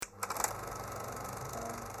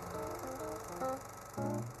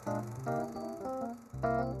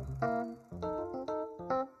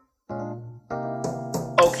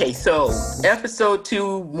Okay, so episode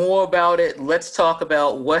 2, more about it. Let's talk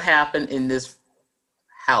about what happened in this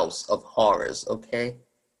house of horrors, okay?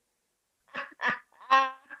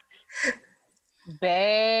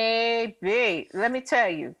 Baby, let me tell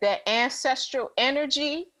you, that ancestral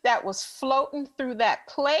energy that was floating through that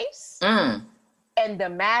place and the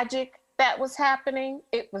magic that was happening,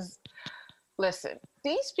 listen,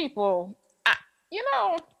 these people, they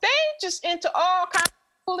just into all kinds of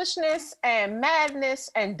foolishness and madness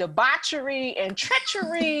and debauchery and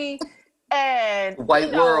treachery and the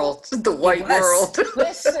white world.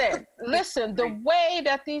 Listen, the way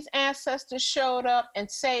that these ancestors showed up and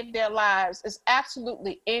saved their lives is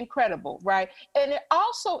absolutely incredible, right? And it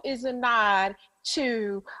also is a nod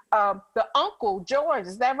to the Uncle George,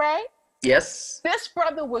 is that right? Yes. This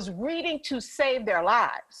brother was reading to save their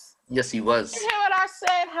lives. Yes, he was. You hear what I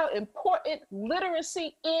said? How important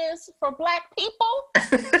literacy is for Black people?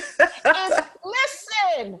 And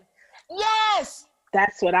listen, yes.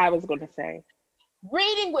 That's what I was going to say.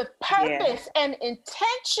 Reading with purpose and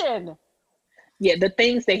intention. Yeah, the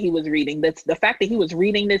things that he was reading. That's the fact that he was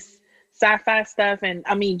reading this sci-fi stuff, and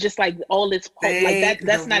I mean, just like all this,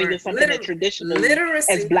 that's not even something that traditionally,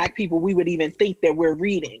 as Black people, we would even think that we're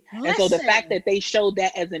reading. Listen. And so the fact that they showed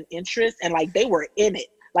that as an interest, and like they were in it,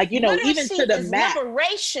 like literacy even to the max.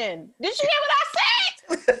 Liberation. Did you hear what I said?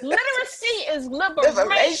 Literacy is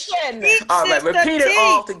liberation. All right, repeat it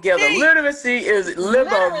all together. Literacy is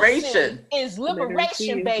liberation.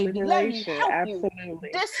 Liberation, baby. Let me help you.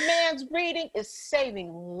 This man's reading is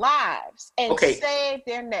saving lives and save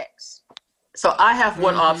their necks. So I have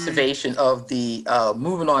one observation of the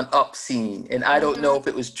moving on up scene, and I don't know if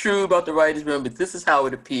it was true about the writer's room, but this is how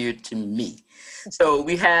it appeared to me. So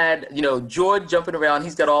we had, George jumping around.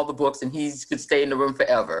 He's got all the books, and he could stay in the room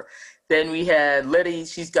forever. Then we had Letty.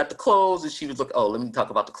 She's got the clothes, and she was like, let me talk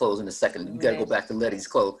about the clothes in a second. We got to go back to Letty's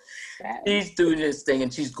clothes. She's doing this thing,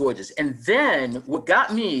 and she's gorgeous. And then what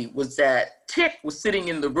got me was that Tick was sitting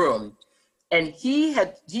in the room, and he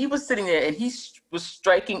was sitting there, and he was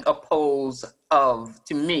striking a pose of,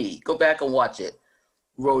 to me, go back and watch it,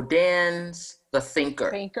 Rodin's The Thinker.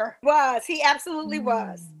 He absolutely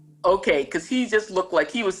was. Okay, because he just looked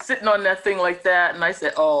like he was sitting on that thing like that, and I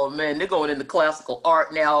said, "Oh man, they're going into classical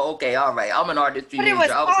art now." Okay, all right, I'm an art history major. But it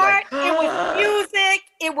was art, it was music,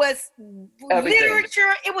 it was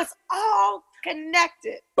literature, it was all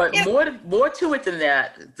connected. But more to it than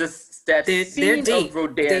that. That scene of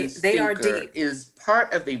Rodin's Thinker is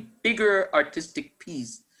part of a bigger artistic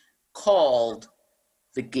piece called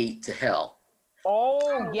 "The Gate to Hell."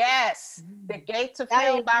 Oh yes, "The Gate to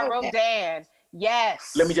Hell" by Rodin.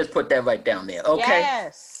 Yes. Let me just put that right down there, okay?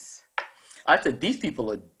 Yes. I said, these people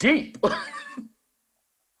are deep. But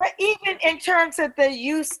even in terms of the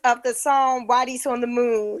use of the song Whitey's on the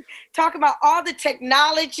Moon, talk about all the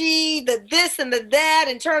technology, the this and the that,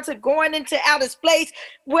 in terms of going into outer space,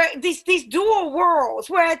 where these dual worlds,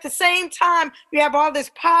 where at the same time you have all this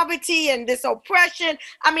poverty and this oppression.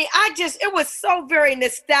 I mean, it was so very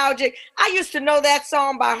nostalgic. I used to know that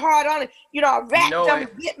song by heart. I racked them,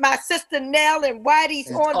 get my sister Nell, and Whitey's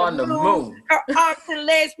on the moon. Her arms and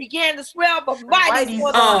legs began to swell, but Whitey's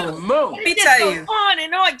on the moon. Let me tell you. On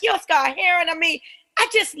and on. Gil Scott Heron. I mean, I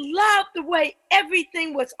just love the way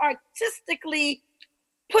everything was artistically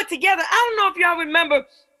put together. I don't know if y'all remember,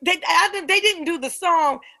 they didn't do the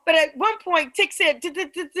song, but at one point Tick said, did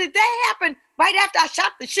that happen right after I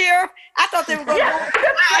shot the sheriff? I thought they were going to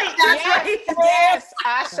Yes,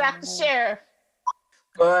 I shot the sheriff.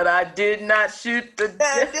 But I did not shoot the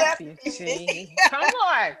deputy. Come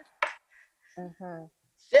on.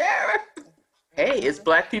 Sheriff. Hey, it's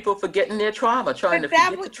Black people forgetting their trauma, trying to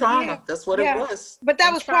forget the trauma. Yeah, that's what it was. But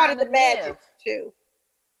that was part of the magic, too.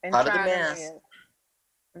 Part of the mask.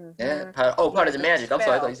 Yeah. Part of the magic. I'm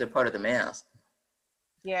sorry, I thought you said part of the mask.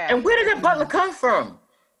 Yeah. And where did that butler come from?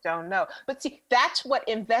 Don't know. But see, that's what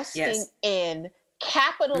investing in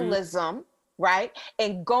capitalism, right?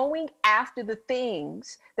 And going after the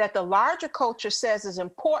things that the larger culture says is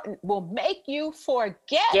important will make you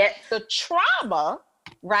forget the trauma,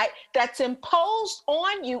 right, that's imposed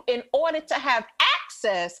on you in order to have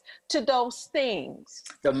access to those things.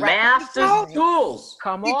 The master's tools.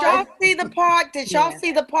 Come on. Did y'all see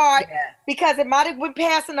the part? Yeah. Because it might have been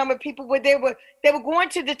past a number of people where they were going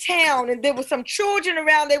to the town and there were some children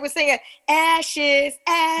around. They were saying, ashes,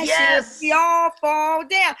 we all fall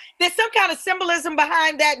down. There's some kind of symbolism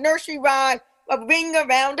behind that nursery rhyme. A ring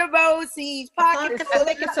around a rosie's pocket. I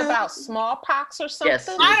think it's about smallpox or something. Yes,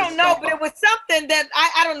 I don't know, but it was something that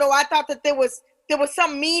I don't know. I thought that there was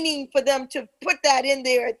some meaning for them to put that in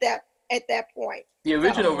there at that point. The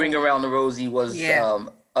original ring around the rosy was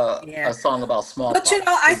a song about smallpox. But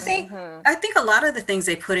I think a lot of the things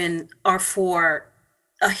they put in are for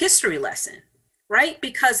a history lesson, right?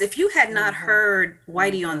 Because if you had not heard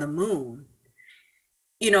Whitey on the Moon,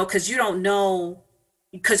 because you don't know,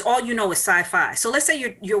 because all you know is sci-fi. So let's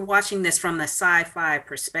say you're watching this from the sci-fi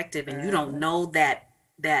perspective and you don't know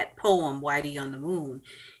that poem Whitey on the Moon.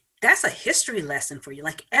 That's a history lesson for you.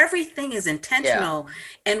 Like, everything is intentional.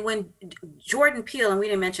 Yeah. And when Jordan Peele, and we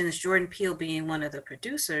didn't mention this, Jordan Peele being one of the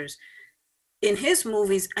producers, in his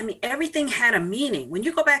movies, I mean, everything had a meaning. When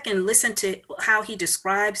you go back and listen to how he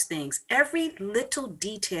describes things, every little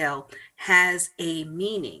detail has a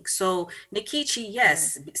meaning. So Nikichi,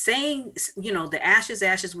 yes, saying, the ashes,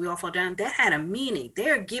 ashes, we all fall down, that had a meaning.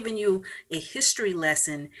 They're giving you a history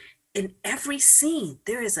lesson. In every scene,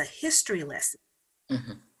 there is a history lesson.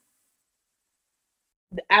 Mm-hmm.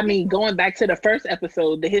 I mean, going back to the first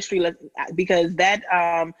episode, the history lesson, because that,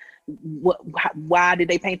 why did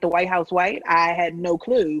they paint the White House white? I had no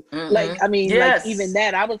clue. Mm-hmm. Like, I mean, like, even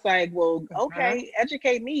that, I was like, well, okay,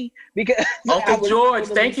 educate me, because Uncle George,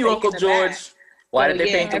 thank you, Uncle George. Why did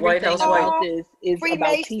they paint the White House white? Is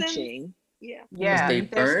about teaching. Yeah. They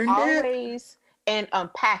burned always and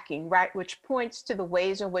unpacking, right, which points to the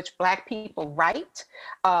ways in which Black people write.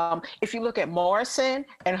 If you look at Morrison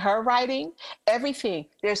and her writing, everything,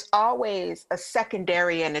 there's always a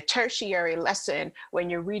secondary and a tertiary lesson when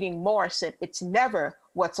you're reading Morrison. It's never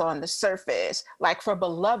what's on the surface. Like for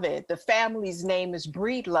Beloved, the family's name is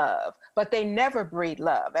Breedlove, but they never breed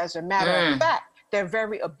love. As a matter of fact, they're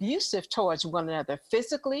very abusive towards one another,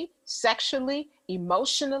 physically, sexually,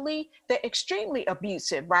 emotionally. They're extremely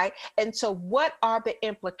abusive, right? And so what are the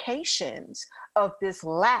implications of this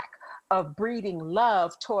lack of breeding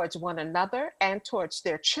love towards one another and towards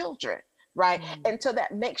their children, right? And so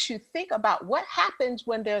that makes you think about what happens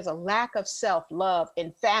when there's a lack of self-love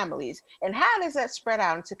in families, and how does that spread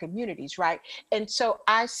out into communities, right? And so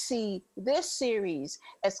I see this series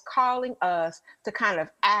as calling us to kind of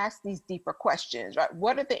ask these deeper questions, right?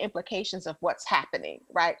 What are the implications of what's happening,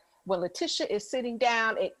 right? When Letitia is sitting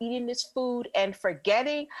down and eating this food and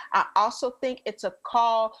forgetting, I also think it's a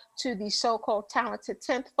call to the so-called talented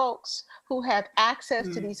 10th folks who have access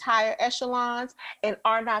to these higher echelons and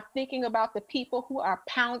are not thinking about the people who are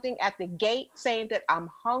pounding at the gate saying that I'm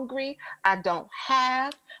hungry, I don't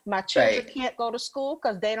have, my children can't go to school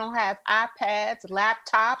because they don't have iPads,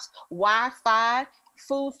 laptops, Wi-Fi,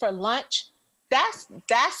 food for lunch.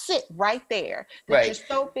 That's it right there. That you're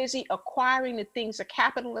so busy acquiring the things that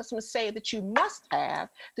capitalism say that you must have,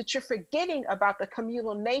 that you're forgetting about the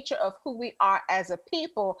communal nature of who we are as a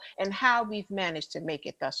people and how we've managed to make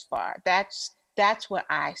it thus far. That's what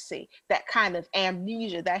I see. That kind of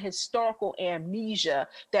amnesia, that historical amnesia,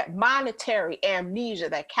 that monetary amnesia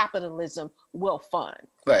that capitalism will fund.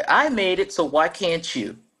 Right. I made it, so why can't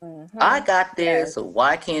you? I got there, so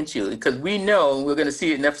why can't you? Because we know we're going to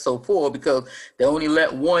see it in episode 4 because they only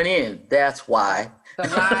let one in. That's why. The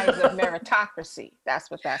lies of meritocracy. That's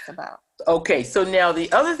what that's about. Okay, so now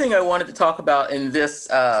the other thing I wanted to talk about in this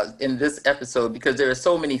episode, because there are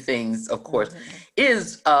so many things, of course,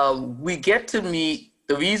 is we get to meet.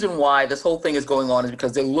 The reason why this whole thing is going on is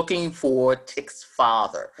because they're looking for Tick's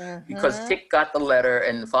father, because Tick got the letter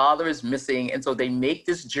and the father is missing. And so they make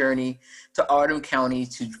this journey to Arnhem County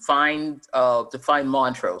to find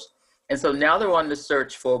Montrose. And so now they're on the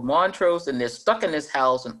search for Montrose, and they're stuck in this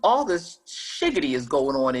house, and all this shiggity is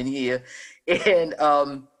going on in here. And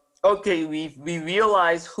we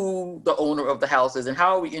realize who the owner of the house is, and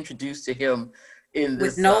how are we introduced to him in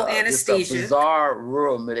this, with no anesthesia, this bizarre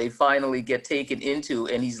room that they finally get taken into,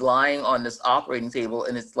 and he's lying on this operating table,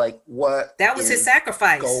 and it's like, what? That was his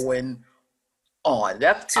sacrifice going on.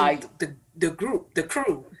 That's the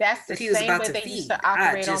crew. That's the same way they used to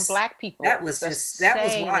operate on Black people. That was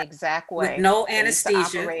why. Exact way. With no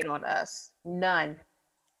anesthesia, operate on us. None.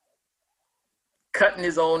 Cutting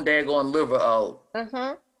his own daggone liver out,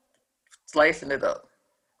 slicing it up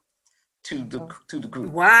to the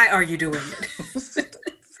group. Why are you doing it?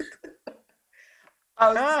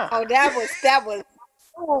 That was.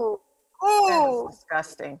 Oh,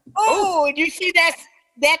 disgusting. Oh, you see that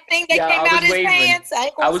thing that came out his pants?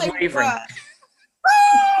 I was wavering. I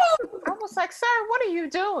was like, sir, what are you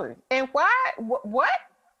doing? And why? What?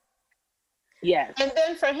 Yes. And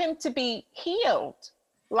then for him to be healed,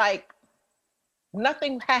 like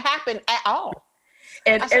nothing had happened at all.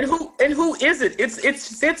 And who is it?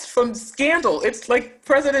 It's from Scandal. It's like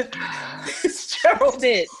President Fitzgerald,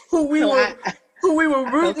 who we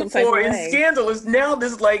were rooting for in Scandal, is now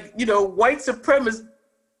this white supremacist.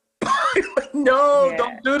 No,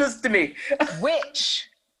 don't do this to me. Which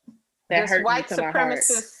this white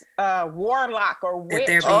supremacist warlock or witch. That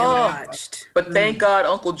they're being watched. But thank God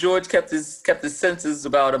Uncle George kept his senses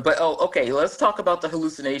about him. But okay, let's talk about the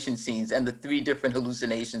hallucination scenes and the 3 different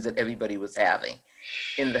hallucinations that everybody was having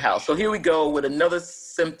in the house. So here we go with another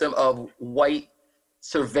symptom of white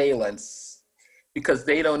surveillance, because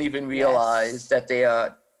they don't even realize that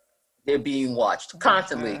they're being watched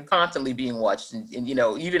constantly being watched. And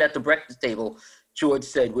even at the breakfast table, George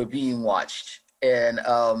said, "We're being watched." And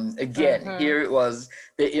again, here it was,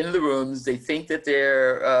 they're in the rooms, they think that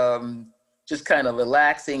they're just kind of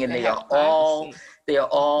relaxing, and they are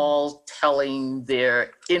all telling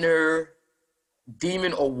their inner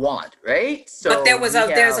demon or want, right? So but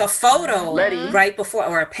there's a photo Letty, right before,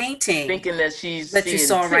 or a painting, thinking that you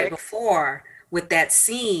saw right before, with that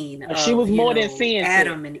scene of, she was more than seeing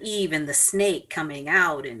Adam and Eve and the snake coming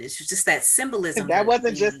out, and it's just that symbolism. That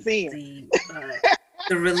wasn't just seeing.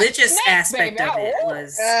 The religious aspect of it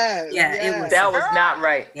was, it was. That was not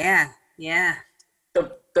right. Yeah.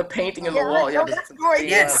 The painting in the wall.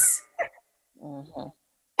 Yes.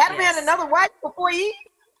 Adam had another wife before Eve.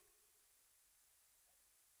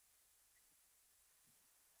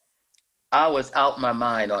 I was out my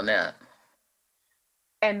mind on that.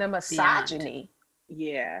 And the misogyny.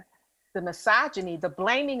 Yeah. The misogyny, the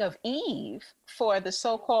blaming of Eve for the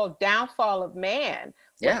so-called downfall of man,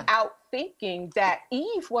 without thinking that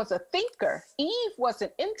Eve was a thinker. Eve was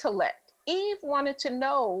an intellect. Eve wanted to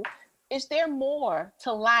know, is there more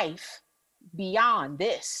to life beyond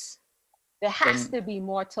this? There has to be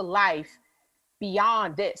more to life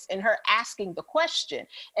beyond this. And her asking the question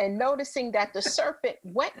and noticing that the serpent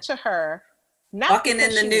went to her, not walking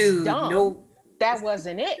in the nude. No, that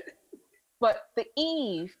wasn't it. But the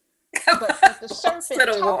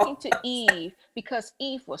serpent talking to Eve, because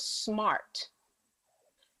Eve was smart.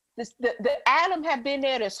 The Adam had been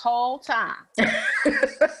there this whole time.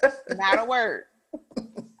 Not a word.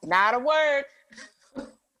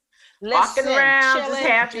 Walking around, chilling, just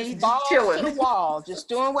happy, just chilling. To the wall, just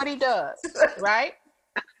doing what he does, right?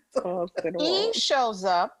 Eve shows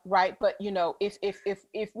up, right? But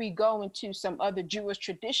if we go into some other Jewish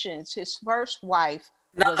traditions, his first wife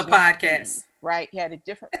was a podcast, Eve, right? He had a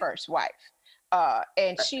different first wife.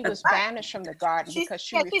 And she was banished from the garden because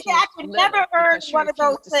she refused to never heard one of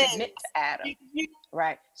those things. Submit to Adam,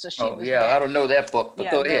 right? So she was banished. I don't know that book, but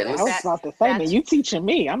go ahead. I was about to say, man, you teaching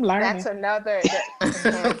me. I'm learning. That's another.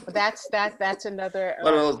 That's another.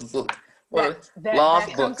 One of those books.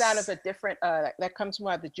 That comes out of a different. That comes from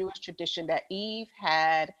the Jewish tradition that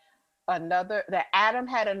Adam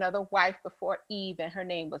had another wife before Eve, and her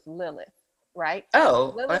name was Lilith, right?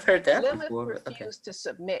 Oh, I've heard that Lilith before. refused to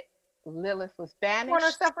submit. Lilith was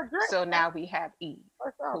banished, so now we have Eve.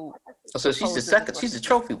 So she's the second. She's the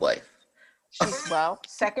trophy wife. She's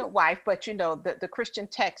second wife, but the Christian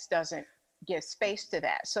text doesn't give space to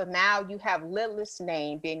that. So now you have Lilith's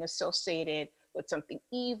name being associated with something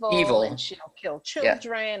evil, and she'll kill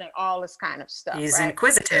children and all this kind of stuff. He's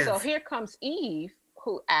inquisitive. So here comes Eve,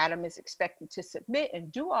 who Adam is expected to submit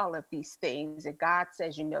and do all of these things. And God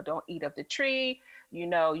says, don't eat of the tree.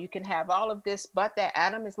 You can have all of this, but that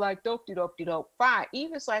Adam is like, dope, fine.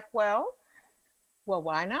 Eve is like, well,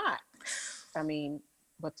 why not? I mean,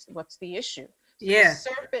 what's the issue? Yeah. The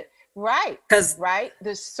serpent, right? Right.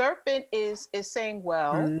 The serpent is saying,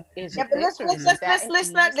 well, is it this or is that?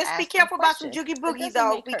 Let's be careful about some joogie boogie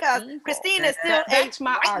though, because Christina is still that's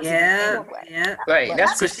my argument. Yeah. Right.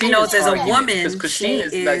 That's Christina. As a woman, Christina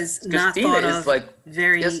is not thought of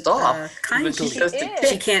very pissed off. Kindly.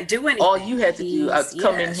 She can't do anything. All you had to do was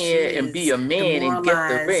come in here and be a man and get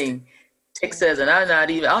the ring. Tick says, and I'm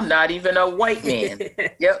not even a white man.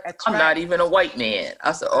 Yep, I'm not even a white man.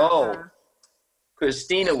 I said,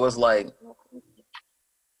 Christina was like,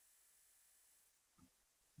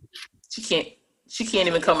 she can't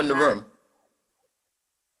even come in the room.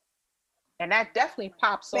 And that definitely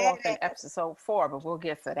pops off in episode 4, but we'll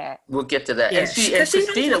get to that. Yeah. And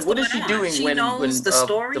Christina, what is she doing when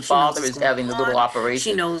the father is having the little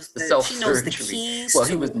operation? She knows the self-surgery. The keys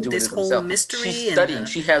he wasn't doing this it himself. Whole mystery. She's studying.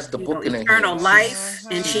 She has the book in her hand. Eternal life,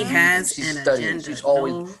 and she has she's an studying. agenda. She's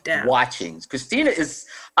always watching. Christina is.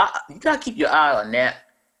 You gotta keep your eye on that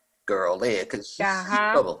girl there, because she's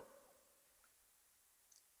trouble.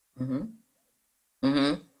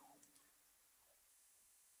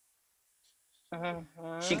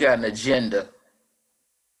 She got an agenda.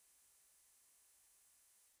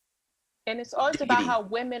 And it's always about how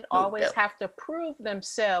women always have to prove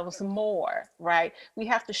themselves more, right? We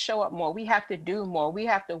have to show up more. We have to do more. We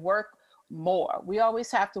have to work more. We always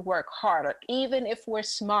have to work harder, even if we're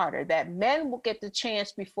smarter. That men will get the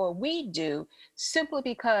chance before we do, simply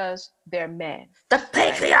because they're men. The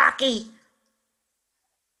patriarchy.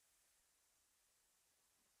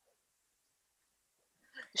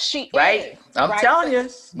 Right. I'm telling you.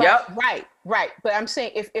 Yep. Right. But I'm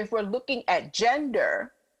saying if we're looking at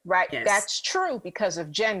gender, right, yes. That's true because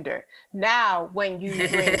of gender. Now, when you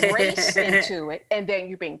bring race into it and then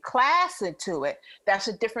you bring class into it, that's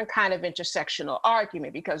a different kind of intersectional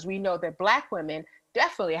argument, because we know that Black women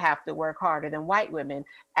definitely have to work harder than white women,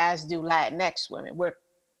 as do Latinx women.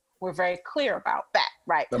 We're very clear about that,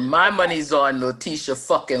 right? But my money's on Letitia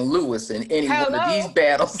fucking Lewis in any one of these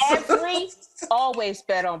battles. Always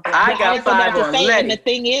bet on Black. I got 5 on Letty. And the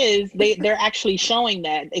thing is, they're actually showing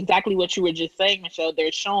that exactly what you were just saying, Michelle.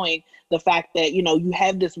 They're showing the fact that, you know, you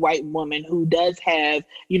have this white woman who does have,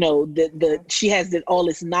 you know, she has all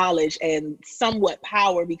this knowledge and somewhat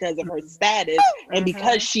power because of her status and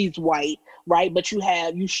because she's white, right? But you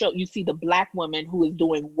see the Black woman who is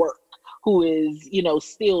doing work, who is, you know,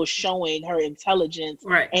 still showing her intelligence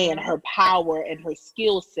and her power and her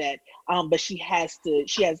skill set. But she has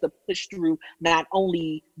to push through not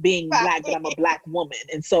only being Black, but I'm a Black woman.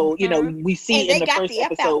 And so, you know, we see in the first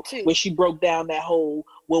episode where she broke down that whole,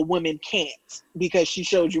 well, women can't, because she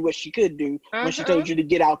showed you what she could do when she told you to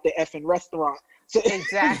get out the effing restaurant. So,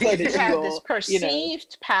 exactly. You have this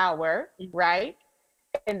perceived power, right?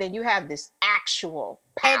 And then you have this actual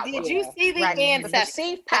power. And did you see the ancestor?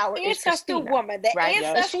 The power the ancestor woman. The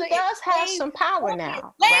ancestor, she does have some power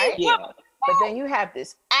now, right? Yeah. But then you have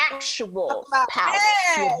this actual power,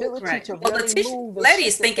 the ability to really move.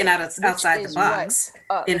 Letty's thinking outside the box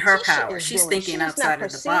in her power. She's thinking outside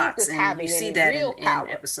of the box, and you see that in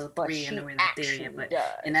episode 3. I know we're not there yet, but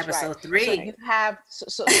in episode 3, so you have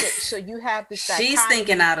so you have this. She's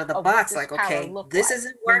thinking out of the box, like, okay, this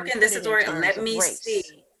isn't working. This is working. Let me see.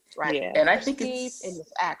 Right, yeah. And I think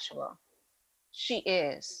it's actual. She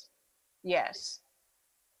is, yes.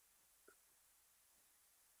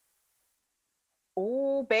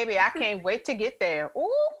 Ooh, baby, I can't wait to get there.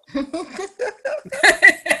 Ooh.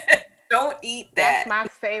 Don't eat that. That's my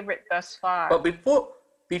favorite thus far. But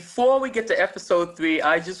before we get to episode 3,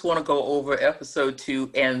 I just want to go over episode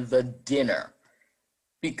 2 and the dinner,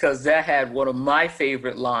 because that had one of my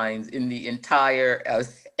favorite lines in the entire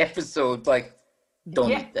episode. Like,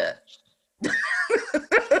 don't eat that.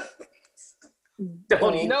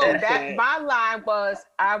 Don't eat that. That my line was,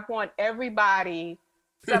 I want everybody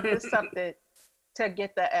something to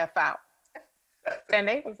get the F out. And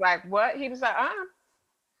they was like, what? He was like,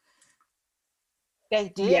 They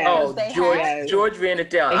did. Yes. Oh, George ran it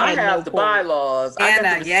down. I have the bylaws.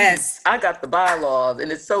 Anna, yes. I got the bylaws,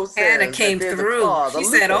 and it's so sad. Anna came through. She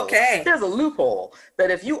said, okay. There's a loophole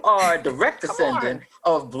that if you are a direct descendant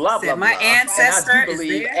of blah, blah, blah. My ancestor, and I do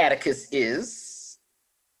believe Atticus is.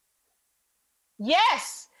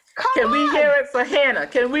 Yes. Can we hear it for Hannah?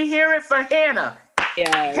 Can we hear it for Hannah?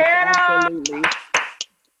 Yeah, Hannah! Absolutely.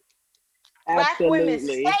 Black women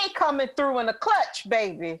stay coming through in the clutch,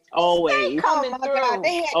 baby. Always. Stay coming through. God,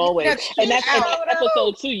 always. And that's in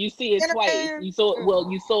episode 2. You see it twice.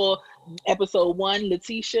 You saw episode 1,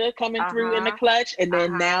 Letitia coming through in the clutch, and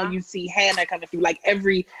then now you see Hannah coming through. Like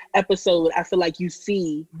every episode, I feel like you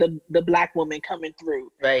see the Black woman coming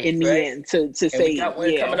through in the end to say. We got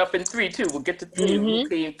one coming up in 3 too. We'll get to 3. We'll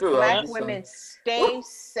came through. Black women stay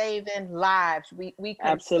saving lives. We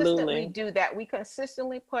consistently do that. We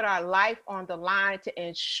consistently put our life on the line to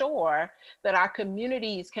ensure that our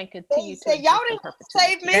communities can continue to y'all didn't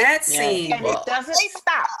save me. And it doesn't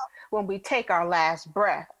stop when we take our last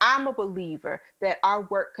breath. I'm a believer that our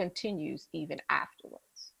work continues even afterwards.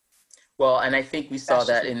 Well, and I think we saw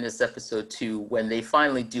that in this episode too, when they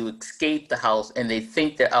finally do escape the house and they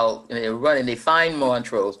think they're out and they're running, they find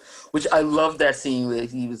Montrose, which I love that scene where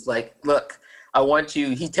he was like, look, I want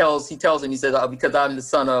you, he tells him, he says, because I'm the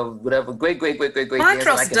son of whatever, great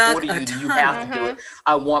Montrose dug a ton. You have to do it.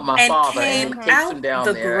 I want my father. And he takes him down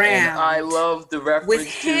there. And I love the reference with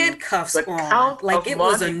handcuffs to the Count like of it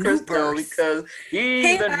Monte was a new Cristo, birth. Because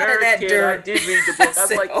he's a nerd kid. Dirt. I did read the book. I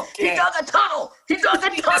was like, he dug a tunnel. He dug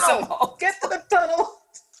a tunnel. Get to the tunnel.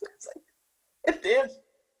 It did.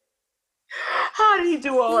 How did he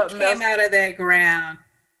do all that? Came out of that ground.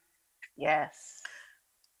 Yes.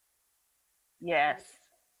 Yes.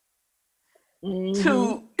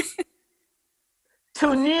 To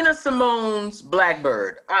Nina Simone's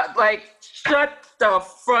Blackbird. Like, shut the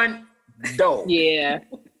front door. Yeah.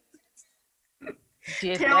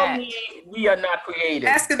 Tell me we are not creative.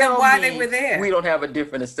 Asking them why they were there. We don't have a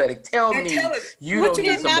different aesthetic. Tell me you don't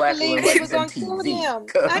need some black and whites on TV.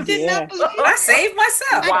 I did not believe. I saved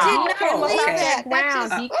myself. Wow. I did not believe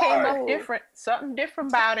that. He came up different. Something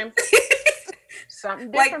different about him.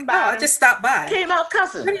 Something different about him. I just stopped by. Came out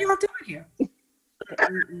cussing. What are y'all doing here?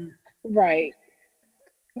 Right.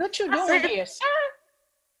 What you doing here, sir?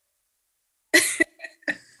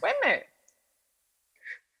 Wait a minute.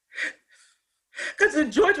 Because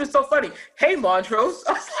George was so funny. Hey, Montrose.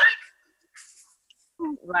 I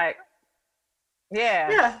was like,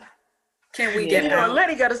 yeah. Can we get out?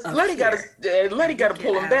 Letty got to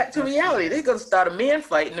pull him back to reality. They're gonna start a man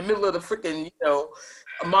fight in the middle of the freaking,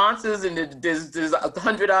 monsters, and there's a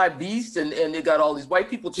 100-eyed beast, and they got all these white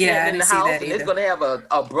people chanting in the house, and they're gonna have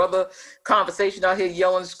a brother conversation out here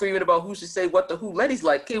yelling, screaming about who should say what to who. Letty's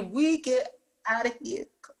like, can we get out of here?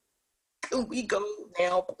 Can we go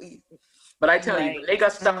now, please? But I tell you, when they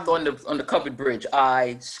got stopped on the covered bridge,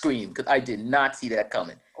 I screamed because I did not see that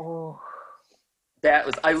coming. Oh, that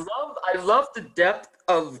was I love the depth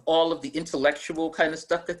of all of the intellectual kind of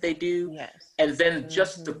stuff that they do, and then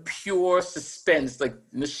just the pure suspense, like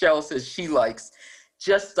Michelle says she likes.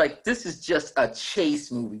 Just like this is just a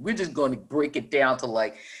chase movie. We're just going to break it down to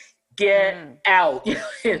like get out,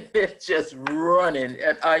 and they're just running,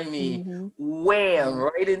 and I mean, wham,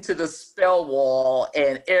 right into the spell wall,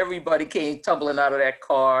 and everybody came tumbling out of that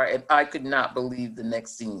car, and I could not believe the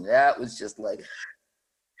next scene. That was just like,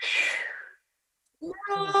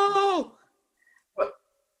 no.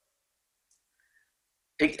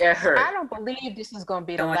 It hurt. I don't believe this is going to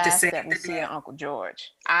be the last that we see of Uncle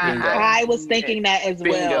George. I was thinking that as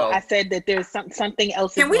well. I said that there's something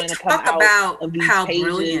else is going to come out of these how pages.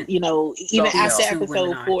 Brilliant even after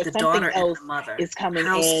episode 4, something else is coming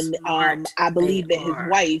in. I believe that his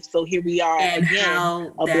wife. So here we are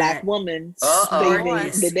again, a black woman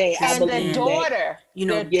saving the day. I believe the daughter.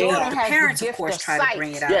 The parents of course try to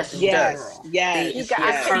bring it out. Yes.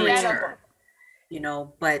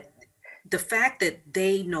 But the fact that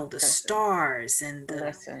they know the stars and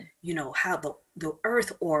the, how the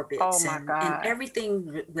earth orbits and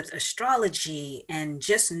everything with astrology, and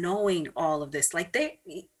just knowing all of this, like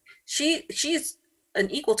she's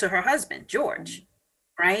an equal to her husband, George,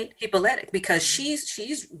 right? Hippolytic, because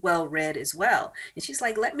she's well read as well. And she's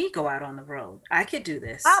like, let me go out on the road. I could do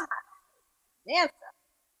this. Yes.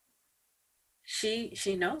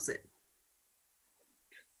 She knows it.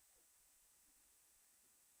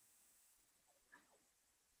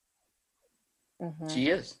 She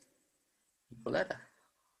is.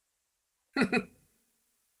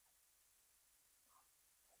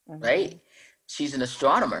 Right? She's an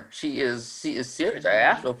astronomer. She is serious. An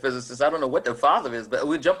astrophysicist. I don't know what their father is, but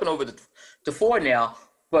we're jumping over to 4 now.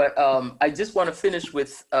 But I just want to finish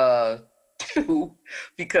with 2,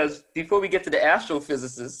 because before we get to the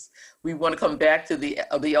astrophysicists, we want to come back to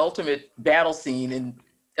the ultimate battle scene in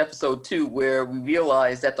episode 2, where we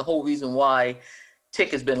realize that the whole reason why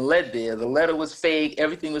Tick has been led there. The letter was fake.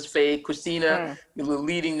 Everything was fake. Christina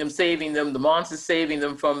leading them, saving them. The monsters saving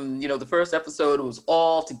them from, the first episode. It was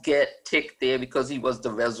all to get Tick there because he was the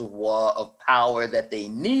reservoir of power that they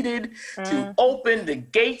needed to open the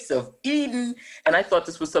gates of Eden. And I thought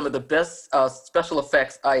this was some of the best special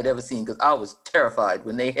effects I had ever seen, because I was terrified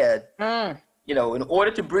when they had, in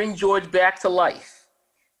order to bring George back to life,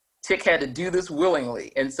 Tick had to do this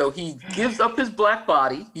willingly. And so he gives up his black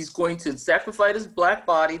body. He's going to sacrifice his black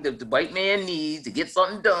body that the white man needs to get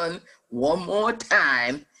something done one more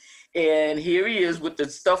time. And here he is with the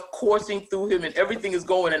stuff coursing through him, and everything is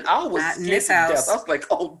going. And I was scared to death. I was like,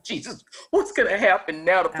 oh, Jesus, what's going to happen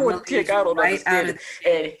now? The poor Tick, I don't understand it.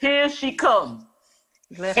 And here she comes.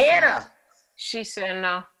 Hannah. She said,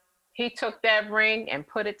 no. He took that ring and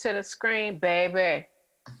put it to the screen, baby.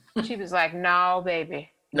 She was like, no,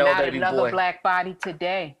 baby. No, not baby another boy. Black body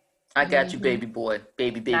today. I got you, baby boy.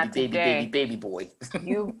 Baby boy. Not today.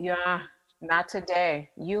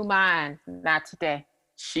 You mine, not today.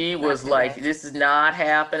 She was like, this is not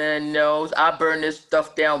happening. No, I burned this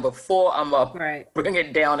stuff down before. I'm going to bring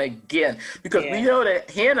it down again. Because we know that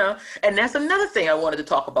Hannah, and that's another thing I wanted to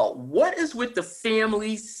talk about. What is with the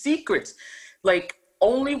family secrets? Like,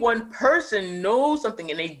 only one person knows something,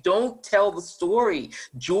 and they don't tell the story.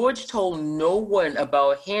 George told no one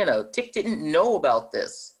about Hannah. Tick didn't know about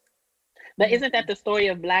this. But isn't that the story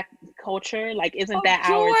of Black culture? Like, isn't that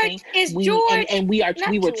our thing? We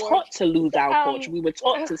were taught to lose our culture. We were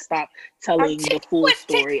taught to stop telling the full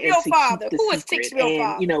story and to keep the secret.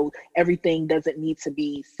 And everything doesn't need to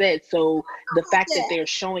be said. So the fact that they're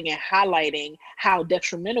showing and highlighting how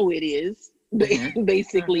detrimental it is,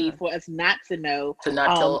 basically, for us not to know, to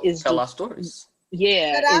not tell our stories.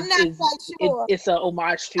 Yeah, but I'm not quite sure. It's a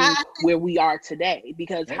homage to where we are today,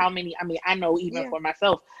 because how many? I mean, I know even for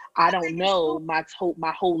myself, I don't know my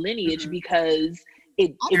whole lineage because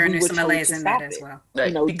we were told to stop it. Well. Right.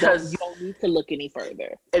 You know, because you don't need to look any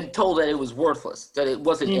further. And told that it was worthless, that it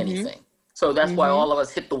wasn't anything. So that's why all of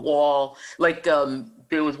us hit the wall. Like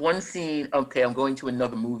there was one scene. Okay, I'm going to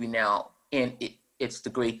another movie now, and it's The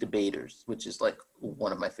Great Debaters, which is like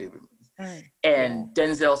one of my favorite movies. And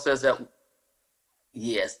Denzel says that.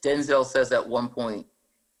 Yes, Denzel says at one point,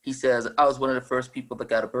 he says, I was one of the first people that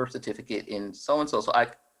got a birth certificate in so-and-so. So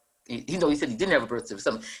he said he didn't have a birth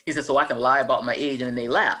certificate. He said, so I can lie about my age. And then they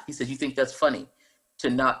laugh. He says, you think that's funny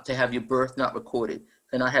to have your birth not recorded,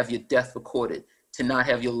 to not have your death recorded, to not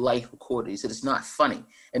have your life recorded. He said, it's not funny.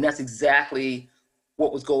 And that's exactly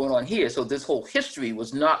what was going on here. So this whole history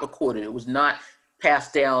was not recorded. It was not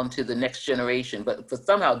passed down to the next generation. But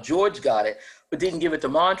somehow George got it, but didn't give it to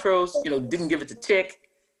Montrose, didn't give it to Tick,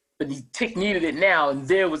 but Tick needed it now, and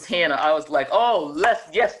there was Hannah. I was like, oh,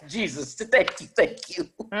 yes, Jesus, thank you.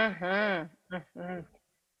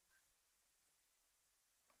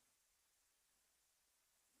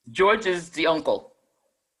 George is the uncle.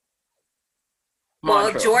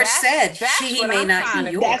 Well, George said he may not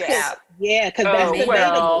be yours. Yeah, because that's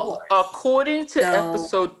debatable. According to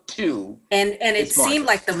episode 2, and it seemed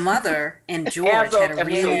like the mother and George had a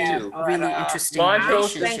really interesting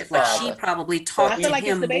relationship. But she probably talked to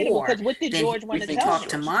him more than he talked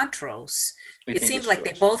to Montrose. It seems like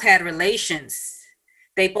they both had relations.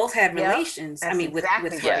 I mean, with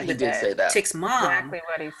Tick's mom. Exactly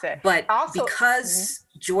what he said. But also, because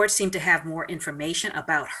George seemed to have more information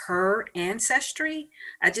about her ancestry,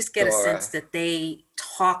 I just get a sense that they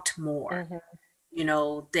talked more.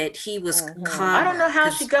 That he was calmer. I don't know how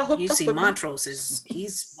she got hooked up. You see, Montrose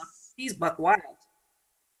he's buck wild.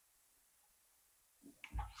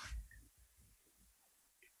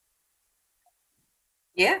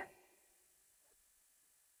 Yeah.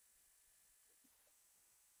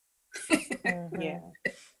 Yeah.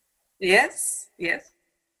 Yes.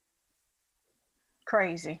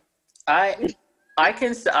 Crazy. I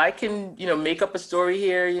can make up a story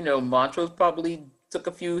here. Montrose probably took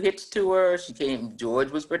a few hits to her.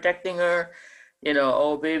 George was protecting her.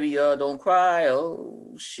 Oh baby, don't cry.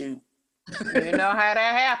 Oh shoot. You know how that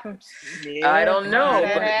happens. Yeah, I don't know,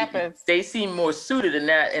 but they seem more suited in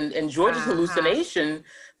that. And George's hallucination,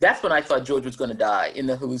 that's when I thought George was going to die, in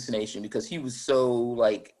the hallucination, because he was so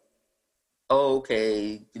like,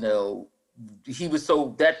 okay, he was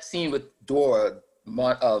so, that scene with Dora,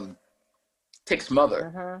 Tick's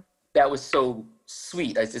mother, that was so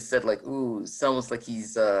sweet. I just said like, ooh, it's almost like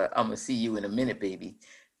he's, I'm going to see you in a minute, baby.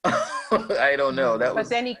 I don't know. But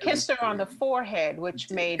then he kissed her on the forehead,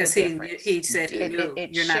 which made a difference. He said he knew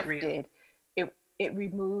you're not real. It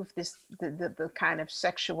removed the kind of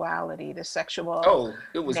sexuality, the sexual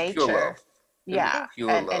it was nature. Pure love. Yeah,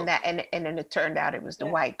 and then it turned out it was the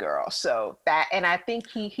white girl. So that, and I think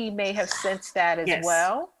he may have sensed that as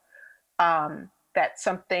well. That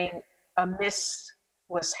something amiss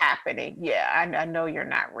was happening. Yeah, I know you're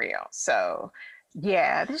not real. So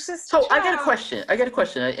yeah, this is. So I got a question.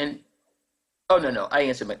 And no, I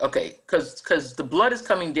answered my because the blood is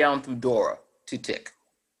coming down through Dora to Tick,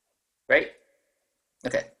 right?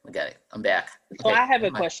 Okay, I got it. I'm back. So I have a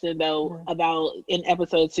question though about in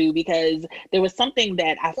episode 2, because there was something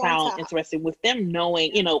that I found interesting with them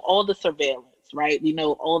knowing, all the surveillance, right?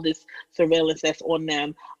 All this surveillance that's on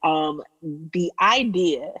them. The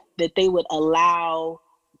idea that they would allow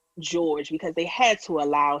George, because they had to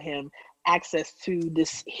allow him access to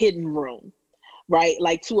this hidden room, right?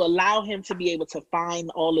 Like to allow him to be able to find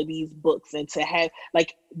all of these books and to have,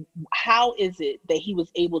 like, how is it that he was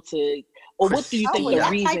able to, or what do you think the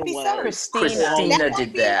reason was? Christina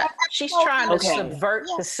did that. She's trying to subvert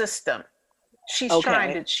the system. She's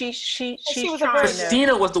trying to. She's trying to.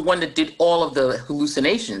 Christina was the one that did all of the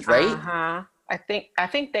hallucinations, right? I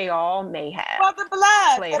think they all may have. Well, the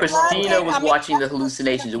blood. Christina was watching the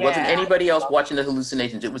hallucinations. It wasn't anybody else watching the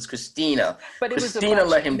hallucinations. It was Christina. But Christina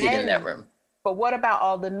let him get in that room. But what about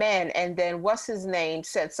all the men? And then what's his name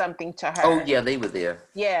said something to her. Oh yeah, they were there.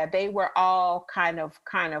 Yeah, they were all kind of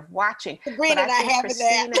watching. But I think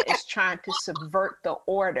Christina is trying to subvert the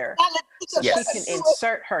order so she can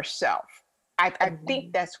insert herself. I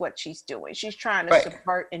think that's what she's doing. She's trying to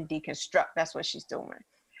subvert and deconstruct. That's what she's doing.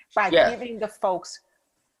 By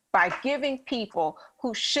giving people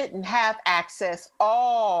who shouldn't have access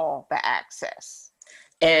all the access.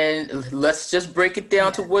 And let's just break it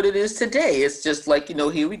down to what it is today. It's just like,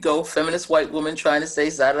 here we go, feminist white woman trying to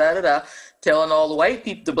say, telling all the white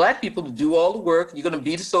people, the black people, to do all the work. You're going to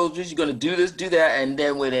be the soldiers. You're going to do this, do that. And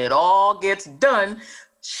then when it all gets done,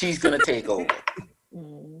 she's going to take over.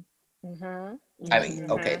 I mean,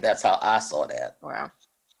 okay, that's how I saw that. Wow.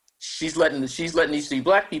 She's letting these three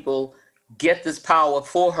black people get this power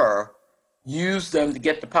for her, use them to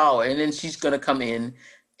get the power, and then she's going to come in.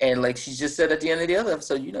 And like she just said at the end of the other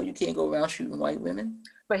episode, you know, you can't go around shooting white women.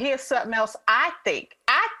 But here's something else. I think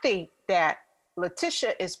that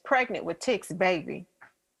Letitia is pregnant with Tic's baby.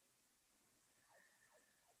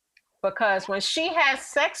 Because when she has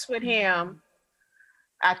sex with him,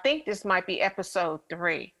 I think this might be episode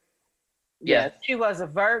 3. Yes. She was a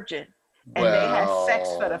virgin. And they had sex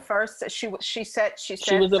for the first. She said she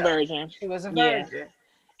was a virgin. She was a virgin. Yeah.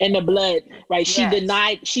 And the blood, right? She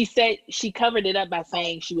denied. She said she covered it up by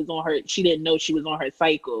saying she didn't know she was on her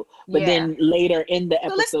cycle. But then later in the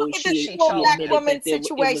episode, she black woman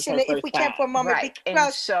situation, if we can for a moment,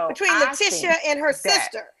 because between Letitia and her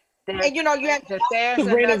sister. And you know, you have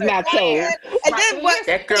Sabrina's not told. And then what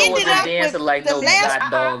that girl wasn't dancing like no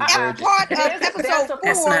hot dog virgin. Part of episode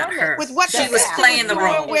 4 with what she was playing the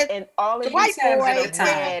role with all the white boy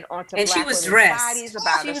and she was dressed.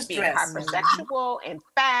 About she was being hypersexual and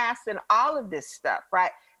fast and all of this stuff,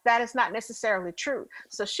 right? That is not necessarily true.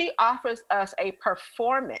 So she offers us a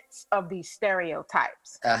performance of these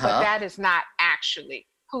stereotypes, but that is not actually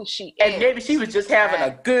who she is. And maybe she was just having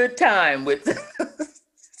a good time with.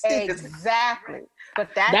 Exactly. But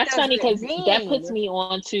that's funny because that puts me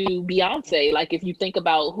on to Beyonce. Like if you think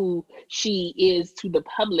about who she is to the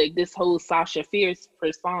public, this whole Sasha Fierce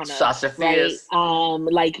persona. Sasha Fierce. Right?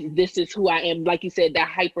 Like this is who I am. Like you said, that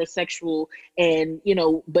hypersexual, and you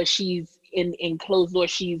know, but she's in closed doors.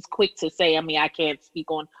 She's quick to say. I mean, I can't speak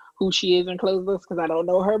on who she is in closed doors because I don't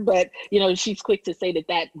know her, but you know, she's quick to say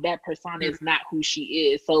that persona is not who she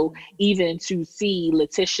is. So even to see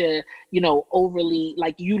Letitia, you know, overly,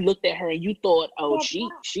 like you looked at her and you thought, oh,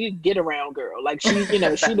 she get around girl. Like she, you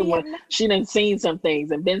know, she the one, she done seen some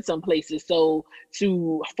things and been some places. So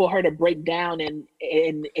for her to break down and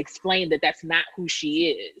explain that that's not who she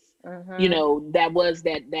is. You know, that was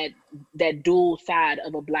that dual side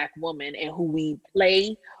of a black woman and who we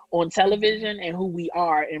play on television and who we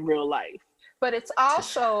are in real life. But it's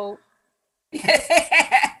also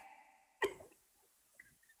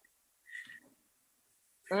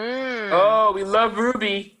Oh, we love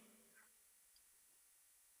Ruby.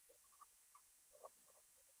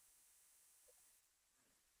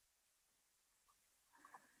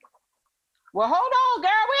 Well, hold on,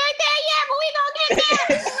 girl. We ain't there yet, but we gonna get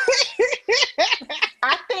there.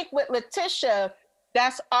 I think with Letitia,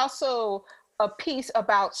 that's also a piece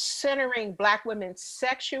about centering Black women's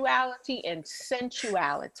sexuality and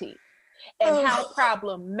sensuality and how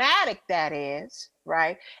problematic that is,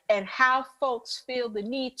 right? And how folks feel the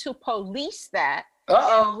need to police that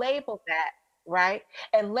and label that, right?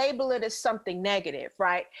 And label it as something negative,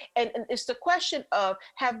 right? And it's the question of,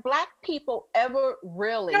 have Black people ever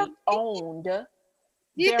really owned do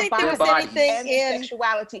you think there was anything in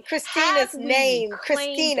sexuality? Christina's name,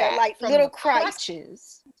 Christina, like little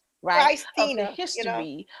crutches? Right, of the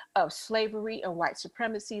history of slavery and white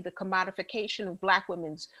supremacy, the commodification of Black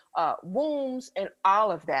women's wombs, and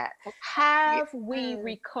all of that. Have we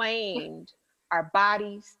reclaimed our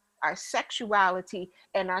bodies, our sexuality,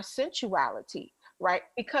 and our sensuality? Right,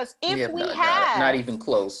 because if we have not even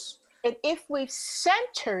close, and if we've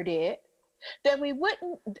centered it, then we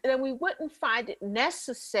wouldn't find it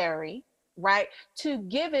necessary, right, to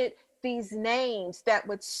give it these names that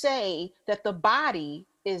would say that the body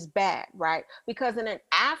is bad, right? Because in an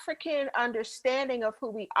African understanding of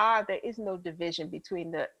who we are, there is no division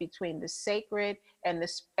between the sacred and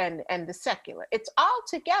the secular. It's all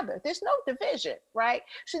together. There's no division, right?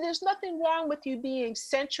 So there's nothing wrong with you being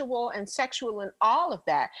sensual and sexual and all of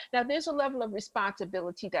that. Now there's a level of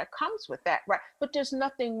responsibility that comes with that, right? But there's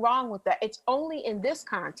nothing wrong with that. It's only in this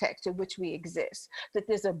context in which we exist that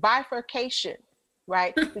there's a bifurcation,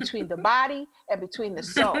 right, between the body and between the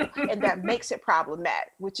soul, and that makes it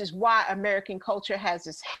problematic, which is why American culture has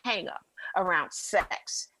this hang up around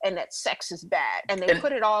sex and that sex is bad, and they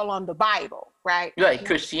put it all on the Bible, right? Right,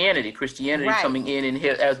 Christianity coming in, and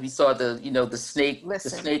here as we saw the snake, the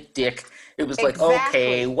snake dick. It was like,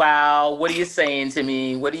 okay, wow, what are you saying to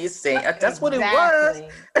me? What are you saying? That's what it was.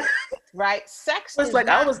 Right, sex was is like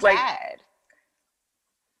not I was bad.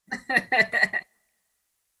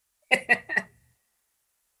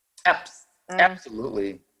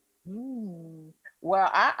 Absolutely.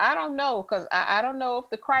 Well, I don't know, because I don't know if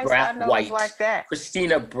the Christ I know is like that.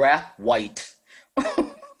 Christina Brathwaite.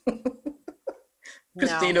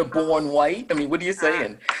 Christina born white. I mean, what are you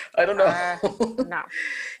saying? I don't know. No.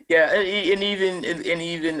 Yeah, and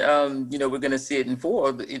even we're going to see it in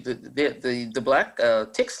 4, the black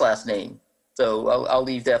Tick's last name. So I'll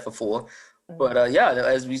leave that for 4. But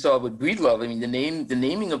as we saw with Breedlove, I mean, the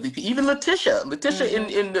naming of the even Letitia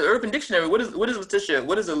in the Urban Dictionary. What is Letitia?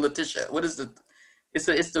 What is a Letitia? What is the?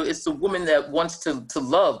 It's the woman that wants to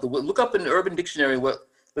love. Look up in the Urban Dictionary what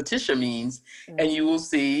Letitia means, and you will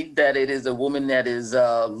see that it is a woman that is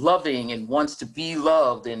loving and wants to be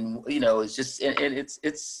loved, and it's just and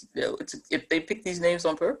it's they pick these names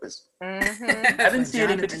on purpose. I didn't see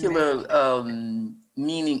any particular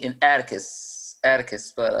meaning in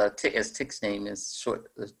Atticus, but as Tick's name is short,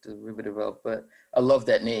 the derivative of. But I love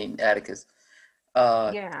that name, Atticus.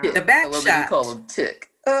 Tick. The back I love shot. that you call him Tick.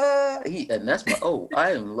 And that's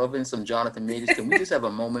I am loving some Jonathan Majors. Can we just have a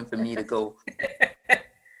moment for me to go?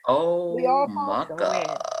 Oh my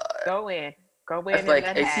God! Go in. It's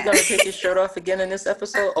like, is he gonna take his shirt off again in this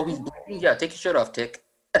episode? Oh, he's bleeding. Yeah, take your shirt off, Tick.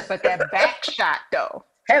 But that back shot, though.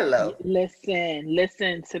 Hello.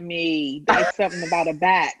 Listen to me. There's something about a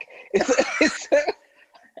back.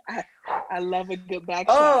 I love a good back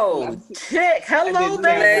shot. Oh, Tick. Hello,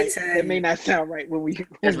 baby. It may not sound right when we.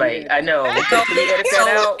 That's right. I know. Can we edit that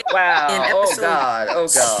out? Wow. Oh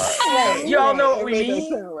God. Y'all know what we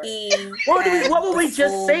mean. What were we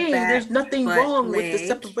just saying? There's nothing wrong with the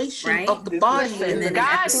separation of the body. And then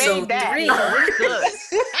God made that. We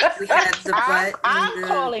had the butt. I'm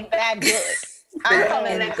calling that good. I'm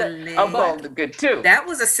calling that good. I'm calling it good too. That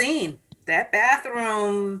was a scene. That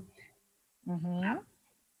bathroom. Mm-hmm.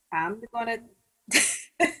 I'm gonna.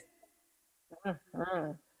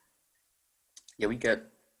 Yeah, we got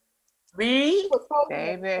 3.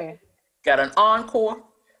 Baby. Got an encore.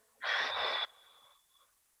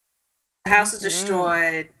 The house is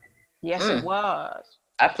destroyed. Yes, it was.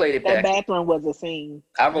 I played it That back. bathroom was a scene.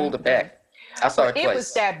 I rolled it back. I saw it twice. It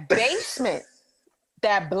was that basement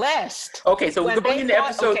that blessed. Okay, so we can bring into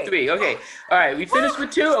episode 3. Okay, all right. We finished with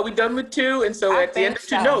 2. Are we done with 2? And so at the end of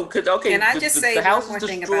 2, no, because Can I just say the house one more is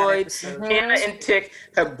thing about destroyed. Hannah and Tick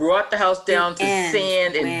have brought the house down to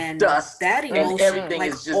sand and dust, that emotion, and everything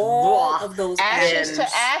like is just all blah. of those ashes to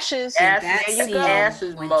ashes.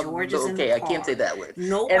 Ashes. when Mother. George is in Okay, the I can't say that word.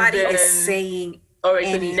 Nobody then, is saying. All right,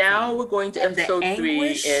 anything. so now we're going to episode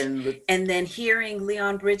 3, and then hearing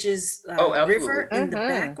Leon Bridges' river in the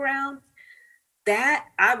background. That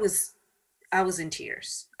I was in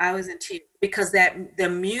tears. I was in tears because the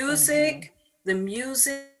music,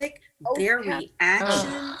 their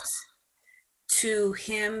reactions to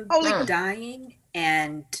him dying,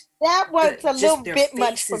 and that was a little bit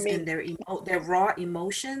much for me. And their raw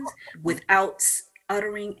emotions without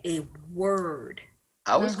uttering a word.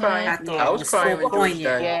 I was crying. I was crying when George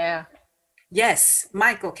died. Yeah. Yes,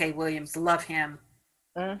 Michael K. Williams, love him.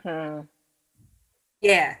 Mm-hmm.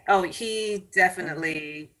 Yeah. Oh, he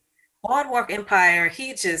definitely. Boardwalk Empire.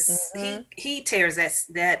 He just he tears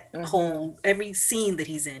that whole every scene that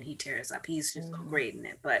he's in. He tears up. He's just great in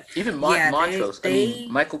it. But even Montrose.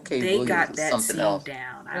 Michael K. They Williams got that something scene else.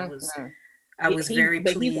 down. I was very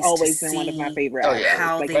pleased. He's always to been one of my see favorite. Oh yeah,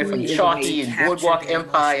 how they from were Chalky and Boardwalk capture their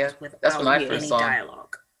Empire. That's when I without first any saw him.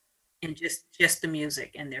 dialogue, and just the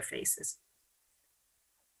music and their faces.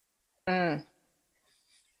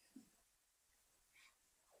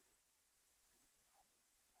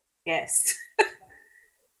 Yes.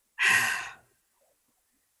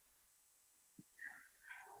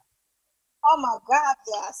 Oh my God,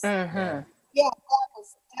 yes. Mm-hmm. Yeah, that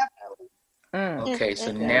was definitely. Okay,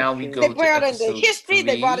 so now we go. They brought to in the history,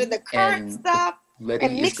 they brought in the current stuff,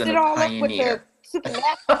 and mixed it all up with the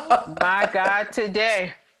supernatural. My God,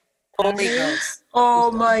 today. Holy Ghost.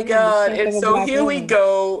 Oh my God! And so here we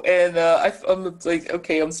go, and I'm like,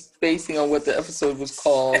 okay, I'm spacing on what the episode was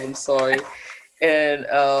called. I'm sorry. And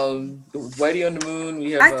Whitey on the Moon.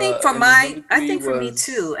 We have. I think for me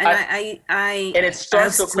too, and I and it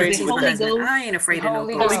starts so crazy with that. I ain't afraid of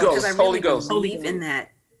no Holy Ghost. I really believe in that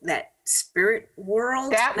spirit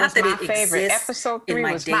world. That was not that my it favorite. exists Episode 3 in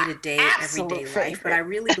my was day-to-day, everyday favorite. life, but I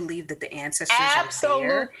really believe that the ancestors Absolute are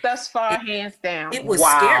there. thus far, hands down. It was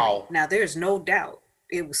scary. Now there's no doubt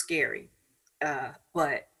it was scary,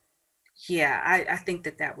 but yeah, I think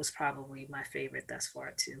that was probably my favorite thus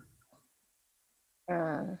far too.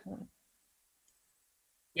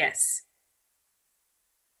 Yes.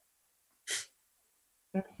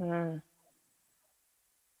 Mm-hmm.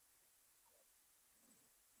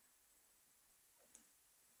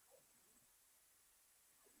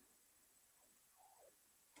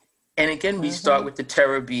 And again, we start with the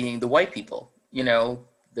terror being the white people. You know,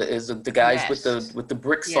 the guys with the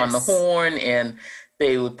bricks on the horn, and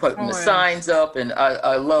They were putting the signs up, and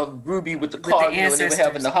I love Ruby with the car. You know, they were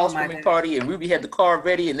having the housewarming party, and Ruby had the car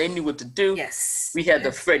ready, and they knew what to do. Yes. We had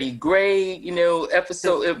the Freddie Gray, you know,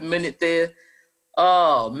 episode minute there.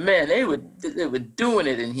 Oh man, they were doing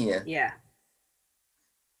it in here. Yeah.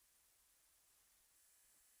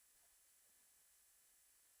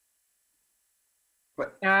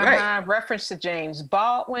 Right. Reference to James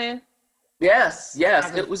Baldwin. Yes,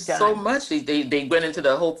 it was done. So much. They went into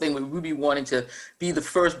the whole thing with Ruby wanting to be the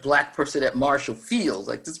first Black person at Marshall Fields.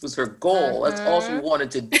 Like, this was her goal. That's all she wanted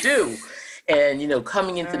to do. And, you know,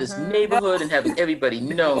 coming into this neighborhood and having everybody,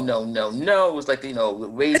 no. It was like, you know,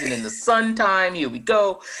 Raisin in the Sun time. Here we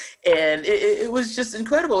go. And it was just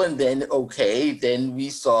incredible. And then, then we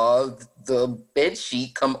saw the bed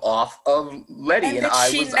sheet come off of Letty, and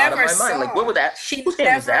I was out of my mind. Like, what was that? Whose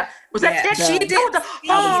hand was that? Was that Ted? She did see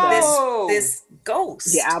this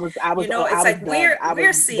ghost. Yeah, I was. You know, it's like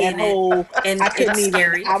we're seeing it, and it's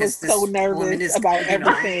scary. I was so nervous about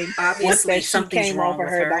everything. Obviously, once that came over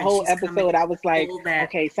her, the whole episode, I was like,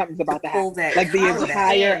 okay, something's about to happen. Like the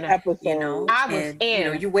entire episode. You know, you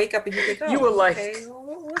know, you wake up and you think, oh, you were like, okay,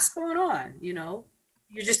 what's going on? You know,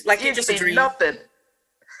 you're just like you're just a dream. Nothing.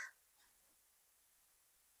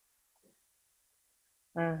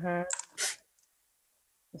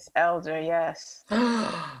 It's Elder, yes.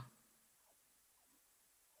 Yeah,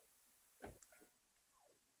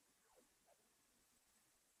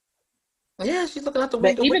 she's looking out the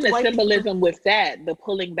window. But even the symbolism with that, the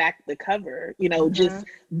pulling back the cover, you know, just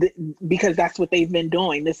because that's what they've been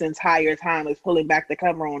doing this entire time, is pulling back the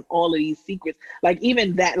cover on all of these secrets. Like,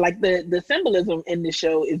 even that, like the symbolism in the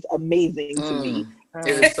show is amazing to me.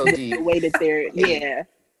 It is so deep. The way that they're,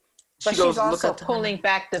 But she's also pulling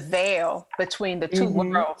back the veil between the two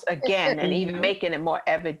worlds again, and even making it more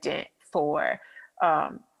evident for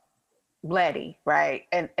Letty, right?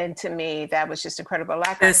 And to me, that was just incredible.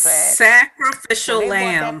 Like I said, sacrificial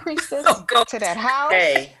lamb. That priestess to that house.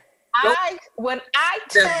 Hey. When I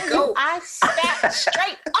tell you, I sat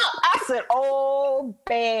straight up. I said, "Oh,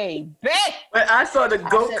 baby!" When I saw the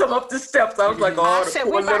goat come up the steps, I was like, "Oh, I said,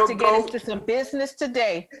 we're about to get into some business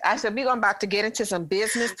today." I said, "We're about to get into some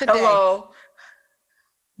business today." Hello.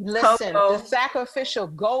 Listen, the sacrificial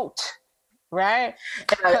goat, right?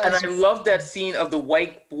 And I love that scene of the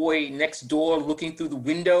white boy next door looking through the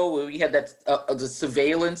window, where we had that the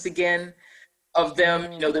surveillance again of them.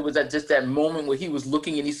 You know, there was that moment where he was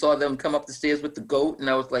looking and he saw them come up the stairs with the goat, and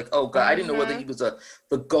I was like, oh God, I didn't know whether he was the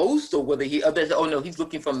ghost or whether he's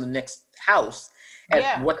looking from the next house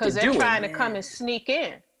at what they're doing. Because they're trying to come and sneak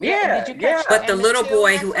in. Yeah. But the little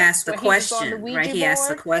boy who asked the question, right? He asked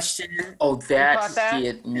the question. Oh, that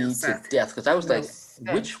scared me to death, because I was like,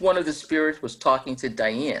 which one of the spirits was talking to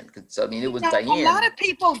Diane? Because I mean, it was Diane. A lot of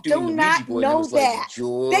people do not know that.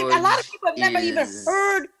 A lot of people have never even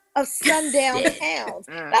heard of sundown towns.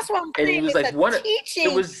 That's what I'm saying. It's like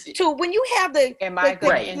teaching to when you have the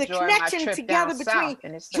connection together between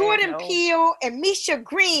Jordan Peele and Misha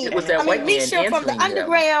Green. It was that white Misha from the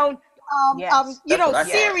Underground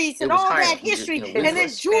series and all that history, and then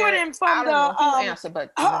Jordan from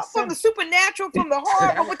the supernatural, from the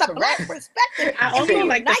horror, but with the Black perspective. I also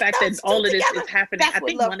like the fact that all of this is happening. I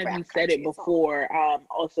think one of you said it before.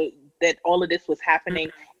 Also, that all of this was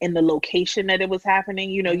happening in the location that it was happening.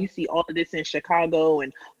 You know, you see all of this in Chicago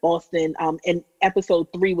and Boston. And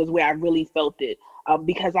episode 3 was where I really felt it,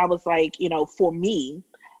 because I was like, you know, for me,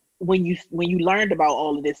 when you learned about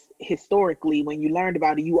all of this historically, when you learned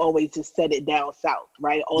about it, you always just set it down south,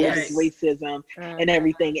 right? All of this racism and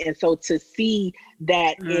everything. And so to see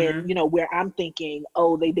that in, you know, where I'm thinking,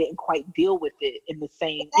 oh, they didn't quite deal with it in the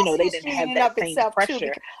same, you know, they didn't have that same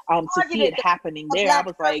pressure. To see it happening there, I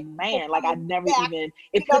was like, man, like I never even,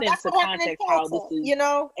 it put into context how this is, you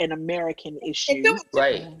know, an American issue,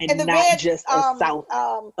 right? And not just a South,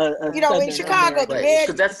 you know, in Chicago,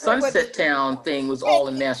 because that Sunset Town thing was all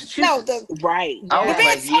in Massachusetts. Right. I was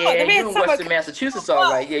like, you're in Western Massachusetts,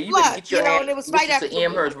 all right. Yeah, you better get your ass to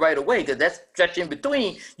Amherst right away, because that's stretch in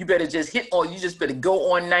between. You better just you just better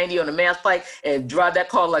go on 90 on the Mass Pike and drive that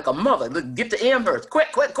car like a mother. Look, get to Amherst, quick.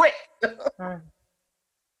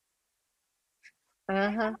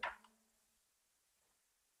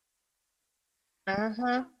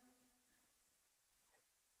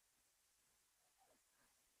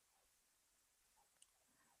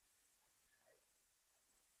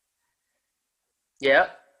 Yeah.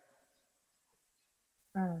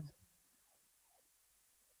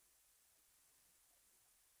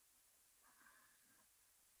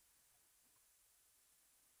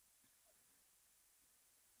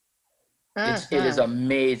 It is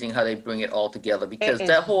amazing how they bring it all together, because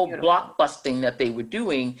that whole blockbusting that they were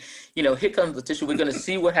doing, here comes Letitia. We're going to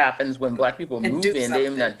see what happens when Black people move in.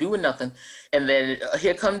 They're not doing nothing. And then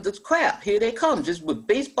here comes the crap. Here they come, just with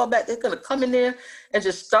baseball bat. They're going to come in there and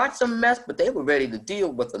just start some mess, but they were ready to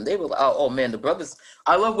deal with them. They were, oh man, the brothers.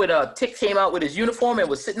 I love when Tick came out with his uniform and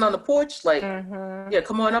was sitting on the porch, like, yeah,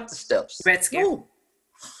 come on up the steps. Red Scare.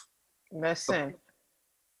 Listen.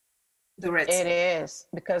 The Red Scare. It is,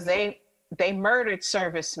 because they murdered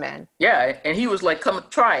servicemen. Yeah, and he was like, come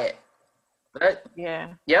try it. Right?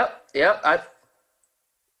 Yeah. Yep.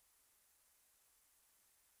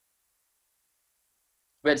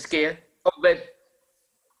 Red Scare. Oh,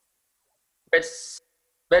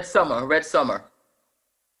 Red Summer.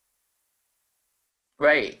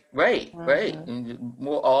 Right.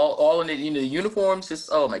 More all in the uniforms. Just,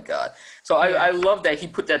 oh my God. So I love that he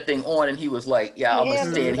put that thing on and he was like, yeah, I'm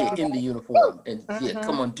gonna stand here in the uniform and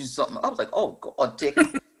come on, do something. I was like, oh, go on, Dick.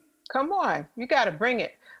 Come on, you got to bring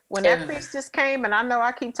it. When that priestess came, and I know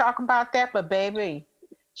I keep talking about that, but baby,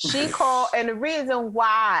 she called, and the reason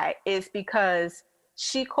why is because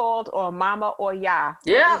she called on Mama Oya.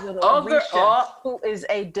 Yeah, who is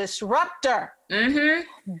a disruptor.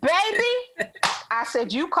 Baby, I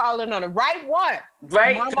said, you calling on the right one.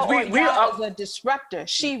 Right. Mama Oya is a disruptor.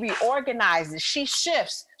 She reorganizes, she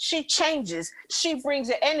shifts, she changes, she brings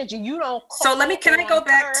the energy. You don't call. So can I go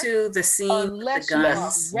back to the scene with the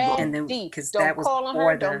guns? And then, because that was call on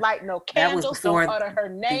her, don't light no candles, don't utter her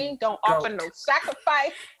name, don't offer no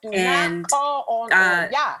sacrifice. Do not call on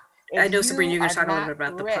Oya. I know, Sabrina, you're going to talk a little bit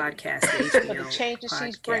about the podcast, the HBO the changes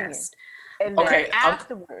she's bringing. podcast. And then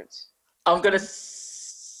afterwards. I'm going to...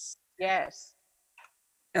 Yes.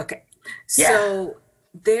 Okay. Yeah. So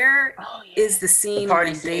there is the scene where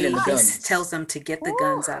he tells them to get the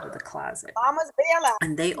guns out of the closet. Mama's bailout.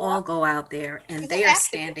 And they all go out there and they are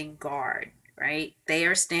standing guard, right? They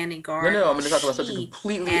are standing guard. No, I'm going to talk about something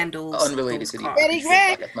completely unrelated to the Eddie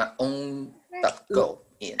Gray. My own stuff. Go.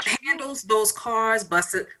 Handles those cars,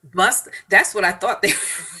 bust. That's what I thought they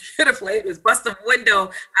should have played, was Bust a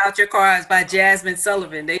Window Out Your Cars by Jasmine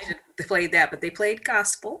Sullivan. They should have played that, but they played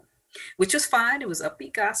gospel, which was fine. It was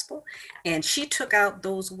upbeat gospel. And she took out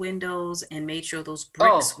those windows and made sure those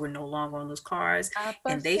bricks were no longer on those cars.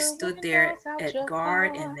 And they stood there at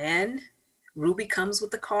guard, and then Ruby comes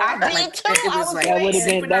with the car. It was like that would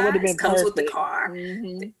have been comes perfect. with the car.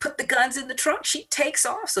 They put the guns in the trunk. She takes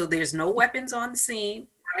off, so there's no weapons on the scene,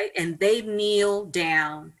 right? And they kneel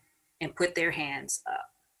down and put their hands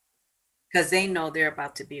up because they know they're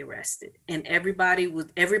about to be arrested. And everybody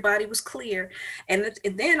was clear. And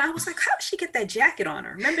then I was like, how did she get that jacket on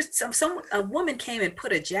her? Remember, a woman came and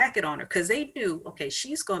put a jacket on her because they knew, okay,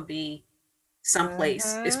 she's going to be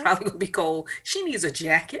someplace. It's probably going to be cold. She needs a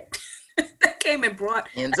jacket. They came and brought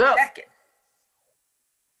a jacket.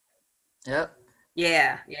 Yep.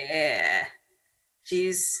 Yeah.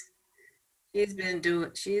 She's been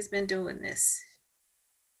doing this.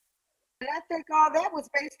 And I think all that was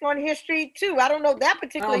based on history too. I don't know that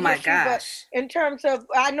particular history, but in terms of,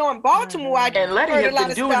 I know in Baltimore, and Letty has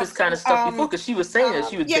been doing this kind of stuff before, because she was saying that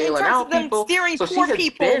she was bailing out people, so she has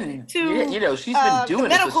been to, she's been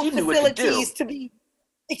doing it, so she knew what to do. To be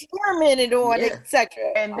experimented on, etc.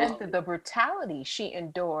 And then the brutality she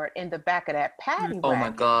endured in the back of that paddy wagon. Oh my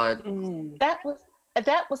God.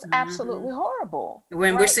 That was absolutely horrible.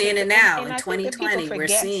 When we're seeing it now in 2020, we're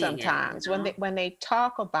seeing sometimes it, when they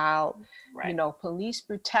talk about police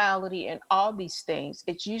brutality and all these things,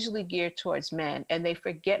 it's usually geared towards men, and they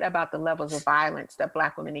forget about the levels of violence that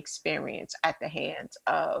Black women experience at the hands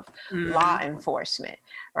of law enforcement,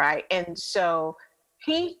 right? And so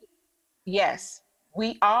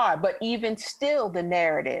we are, but even still, the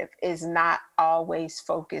narrative is not always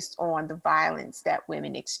focused on the violence that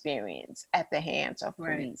women experience at the hands of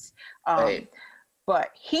police.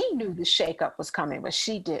 But he knew the shakeup was coming, but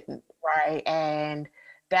she didn't, right? And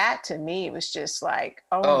that, to me, was just like,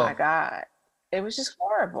 oh my God. It was just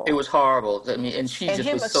horrible. It was horrible. I mean, and she just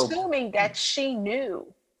him was so... assuming that she knew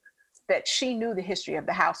the history of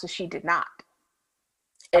the house, so she did not.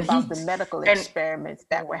 About the medical experiments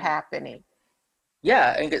that were happening.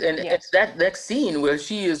 Yeah, and that scene where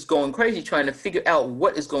she is going crazy trying to figure out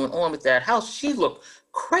what is going on with that house, she looked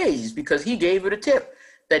crazed because he gave her the tip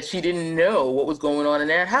that she didn't know what was going on in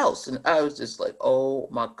that house. And I was just like, oh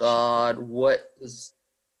my God, what is...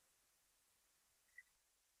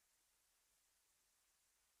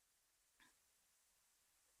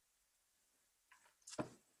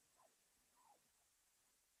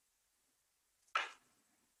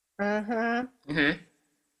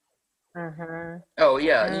 Oh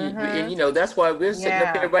yeah, and that's why we're sitting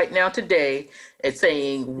up here right now today and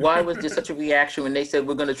saying, why was there such a reaction when they said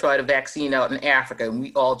we're going to try the vaccine out in Africa, and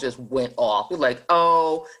we all just went off? We're like,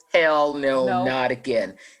 oh hell no, not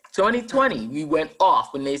again. 2020, we went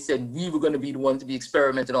off when they said we were going to be the ones to be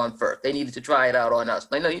experimented on first. They needed to try it out on us.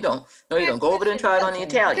 Like, no, you don't. No, you don't. Go over there and try it on the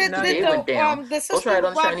Italians. They went down. Go try it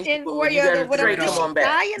on the Chinese people. You got to straight come on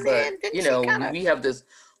back. But, we have this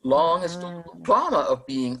long historical trauma of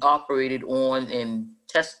being operated on and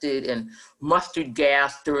tested, and mustard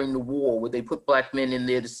gas during the war, where they put black men in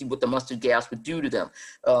there to see what the mustard gas would do to them.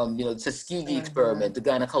 The Tuskegee experiment, the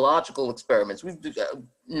gynecological experiments.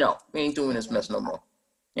 No, we ain't doing this mess no more.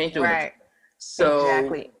 Ain't doing it. So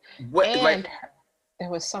exactly. There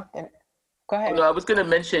was something. Go ahead. No, I was going to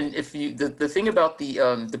mention, if you the thing about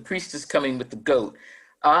the priestess coming with the goat,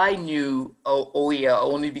 I knew.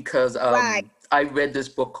 Only because I read this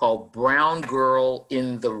book called Brown Girl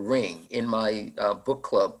in the Ring in my book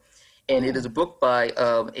club, and it is a book by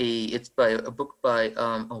a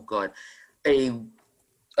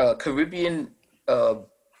Caribbean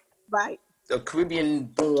a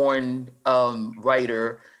Caribbean-born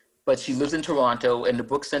writer, but she lives in Toronto, and the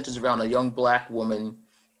book centers around a young black woman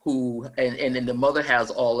who, and the mother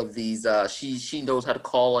has all of these, she knows how to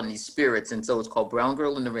call on these spirits, and so it's called Brown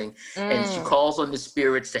Girl in the Ring, and she calls on the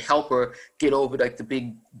spirits to help her get over like the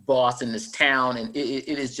big boss in this town, and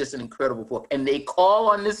it is just an incredible book, and they call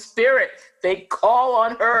on this spirit, they call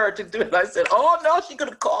on her to do it. I said, oh no, she's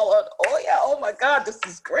gonna call on, oh my God, this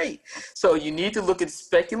is great. So you need to look at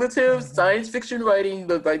speculative science fiction writing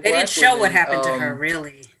by black They didn't show women. what happened to her,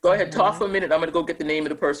 really. Go ahead, talk for a minute. I'm going to go get the name of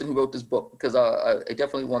the person who wrote this book, because I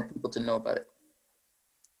definitely want people to know about it.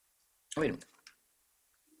 Wait a minute.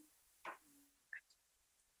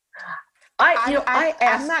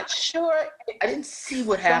 I'm not sure. I didn't see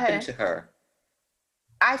what happened to her.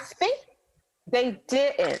 I think they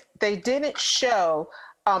didn't. They didn't show.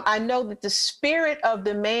 I know that the spirit of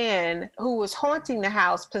the man who was haunting the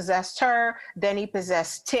house possessed her. Then he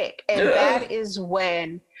possessed Tick, and that is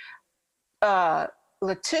when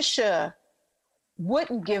Letitia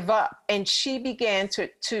wouldn't give up, and she began to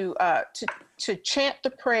chant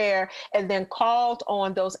the prayer, and then called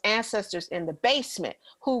on those ancestors in the basement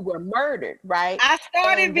who were murdered. Right. I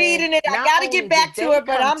started reading it. I got to get back to it,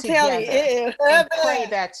 but I'm telling you, and pray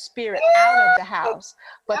that spirit out of the house.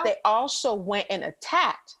 But they also went and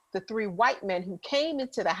attacked the 3 white men who came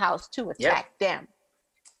into the house to attack them.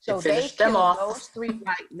 So they killed those 3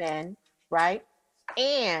 white men. Right.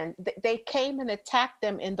 And they came and attacked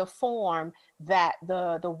them in the form that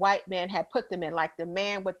the white man had put them in, like the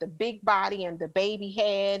man with the big body and the baby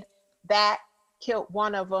head, that killed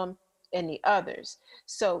one of them and the others.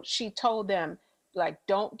 So she told them, like,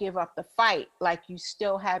 don't give up the fight. Like, you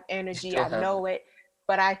still have energy. I know it.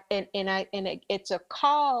 But it's a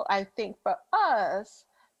call, I think, for us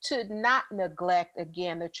to not neglect,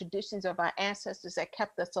 again, the traditions of our ancestors that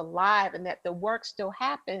kept us alive, and that the work still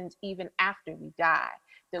happens even after we die,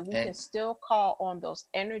 that we can still call on those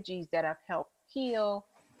energies that have helped heal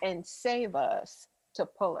and save us to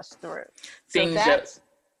pull us through.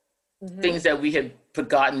 Things that we had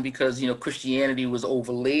forgotten because, Christianity was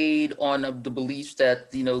overlaid on the beliefs that,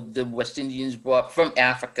 the West Indians brought from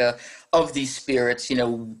Africa of these spirits.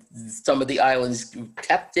 Some of the islands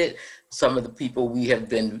kept it. Some of the people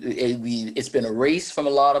it's been erased from a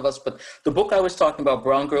lot of us. But the book I was talking about,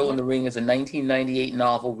 Brown Girl in the Ring, is a 1998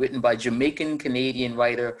 novel written by Jamaican-Canadian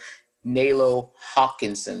writer Nalo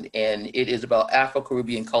Hopkinson, and it is about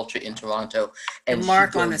Afro-Caribbean culture in Toronto. And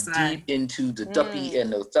Mark she on goes the side. deep into the duppy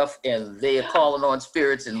and the stuff, and they are calling on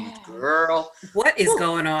spirits. And girl, what is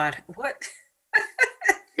going on? What?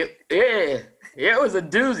 it was a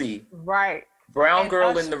doozy. Right. Brown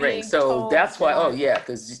Girl in the Ring. So that's why.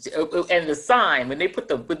 Because and the sign when they put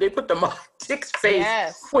the mark Tick's face,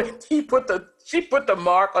 when she put the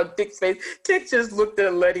mark on Tick's face, Tick just looked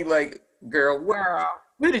at Letty like, girl.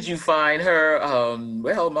 Where did you find her?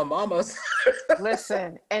 Well, my mama's.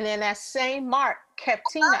 Listen, and then that same mark kept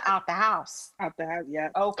Tina out the house. Yeah.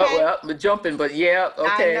 Okay. Oh, well, we're jumping, but yeah,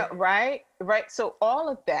 okay. I know, right. So all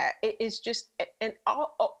of that, it is just, and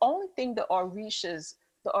only thing the Orishas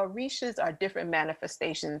are different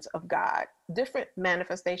manifestations of God, different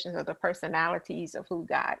manifestations of the personalities of who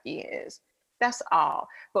God is. That's all.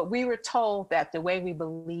 But we were told that the way we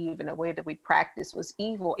believe and the way that we practice was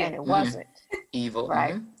evil, and it wasn't. Evil.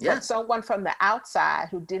 Right? Yeah. But someone from the outside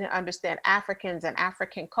who didn't understand Africans and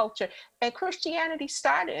African culture, and Christianity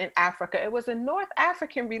started in Africa. It was a North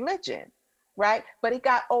African religion, right? But it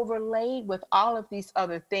got overlaid with all of these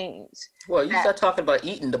other things. Well, you start talking about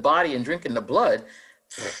eating the body and drinking the blood.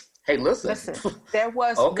 Hey, listen. There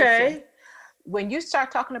was okay. Listen, when you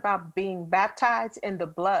start talking about being baptized in the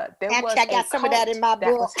blood, there was I got some of that in my book.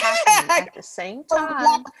 That was happening at the same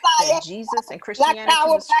time that Jesus and Christianity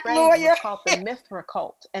was spreading. It was called the Mithra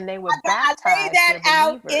cult, and they were baptized. I laid that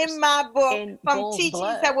out in my book from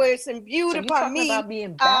teachings that were imbued upon me. About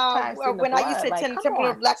being baptized in the when blood, I used to attend the Temple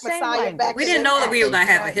of Black Messiah back. We didn't know that we were going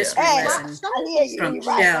to have a history lesson from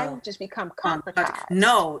Shell. Just become concretized.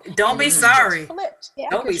 No, don't be sorry.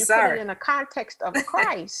 Don't be sorry. Put it in a context of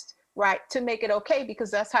Christ. Right, to make it okay, because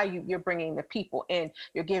that's how you're bringing the people in.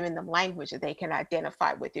 You're giving them language that they can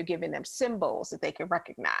identify with. You're giving them symbols that they can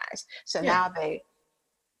recognize. So now they.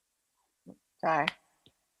 Sorry,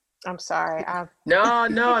 I'm sorry.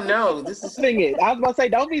 No. This is it. I was about to say,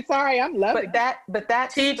 don't be sorry. I'm loving it. But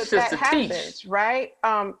that happens, right?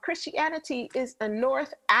 Christianity is a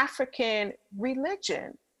North African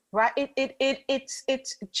religion, right?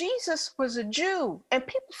 It's Jesus was a Jew, and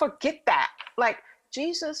people forget that. Like,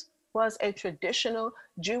 Jesus was a traditional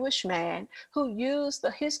Jewish man who used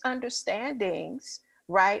his understandings,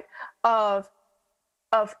 right, of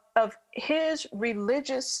his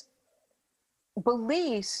religious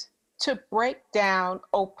beliefs to break down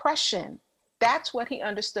oppression. That's what he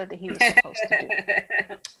understood that he was supposed to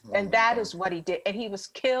do. And that is what he did. And he was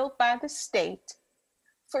killed by the state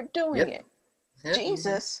for doing it. Yep.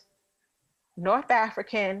 Jesus, North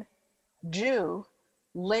African Jew,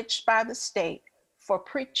 lynched by the state for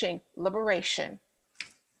preaching liberation.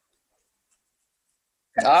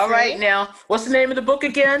 All right, now, what's the name of the book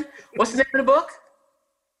again? What's the name of the book?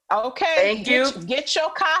 Okay, thank you. Get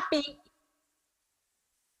your copy.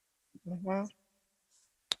 Mm-hmm.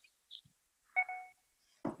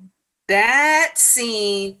 That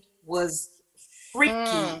scene was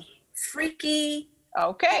freaky.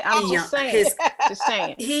 Okay, I'm just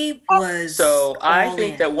saying. He was. So I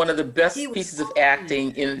think that one of the best pieces of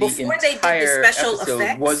acting in the entire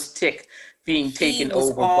episode was Tick being taken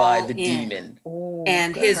over by the demon. Ooh,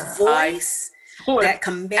 and his voice, that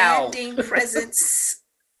commanding presence.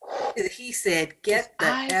 He said, "Get the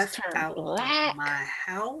F out of my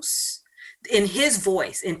house." In his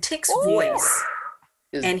voice, in Tick's voice,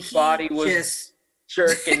 his body was just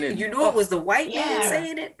jerking. You knew it was the white man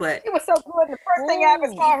saying it, but it was so good. The first thing I ever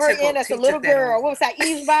saw her in as a little girl, what was that,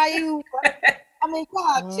 Eve's Bayou? I mean,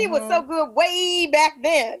 God, she was so good way back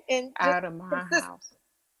then. And out of my house.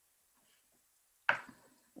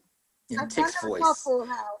 In Tick's voice.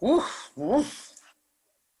 Woof, woof.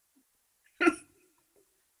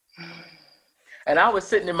 And I was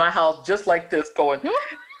sitting in my house just like this, going.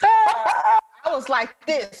 I was like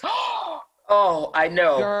this. Oh, I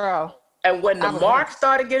know, girl. And when the marks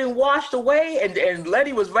started getting washed away, and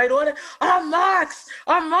Letty was right on it, our marks.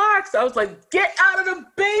 I was like, get out of the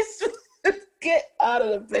basement. Get out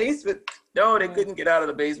of the basement. No, they couldn't get out of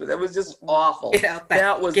the basement. That was just awful.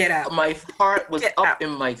 My heart was up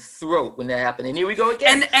in my throat when that happened. And here we go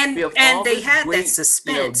again. And they had that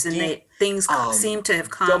suspense, and things seem to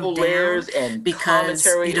have calmed double layers down and because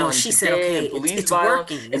she said, okay, it's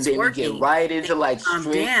working. And then we get right into like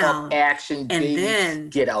straight up action, and baby, then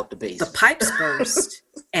get out the basement. The pipes burst,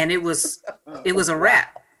 and it was a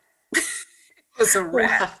wrap. It was a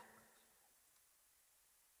wrap.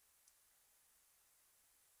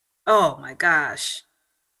 Oh my gosh.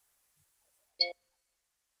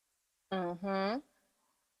 Mm-hmm.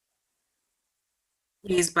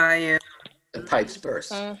 He's by you. The pipes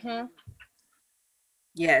burst. Mm-hmm.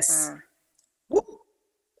 Yes.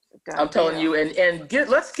 I'm telling you, and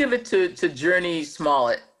let's give it to Journey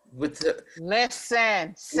Smollett with the.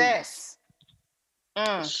 Listen, sis.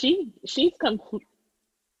 She's complete.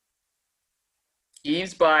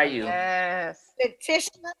 Eve's Bayou. Yes.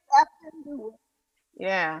 Letitia.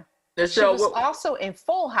 Yeah. She was also in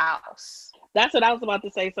Full House. That's what I was about to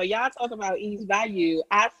say. So y'all talking about Eve's Bayou.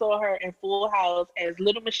 I saw her in Full House as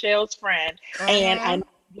Little Michelle's friend, and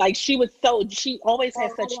she always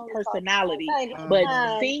had such personality.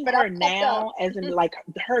 But seeing her now, as in like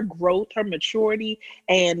her growth, her maturity,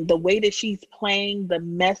 and the way that she's playing the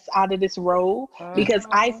mess out of this role, because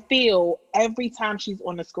I feel every time she's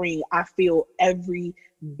on the screen, I feel every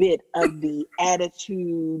bit of the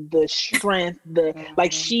attitude, the strength,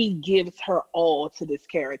 like she gives her all to this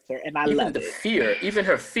character, and I love it. Even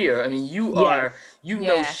her fear. I mean,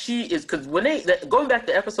 know she is, because when going back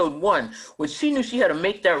to episode 1, when she knew she had to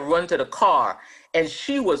make that run to the car, and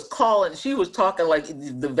she was talking like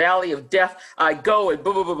the valley of death, I go, and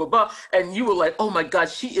blah blah blah blah blah, and you were like, oh my God,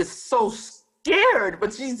 she is so scared,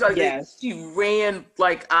 but she's like, she ran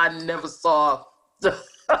like I never saw.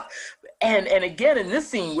 And again in this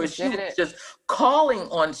scene where she was just calling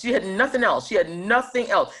on, she had nothing else.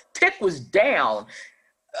 Tick was down.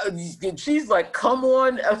 she's like, come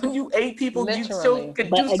on, you 8 people, Literally. you still could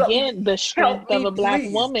but do something. Again, the strength of a Black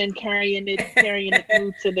woman carrying it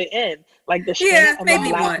through to the end. Like the strength of a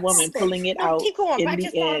Black woman pulling it out in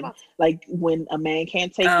the end. Like when a man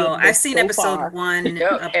can't take it. I've seen episode 1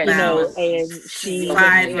 about and she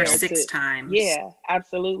 5 or 6 times. Yeah,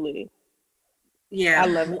 absolutely. Yeah, I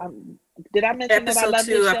love it. Did I mention episode that I love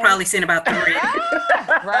 2? I've probably seen about 3.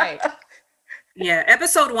 Right. Yeah,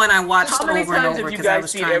 episode 1 I watched over and over because I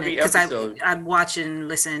was trying to, because I'd watch and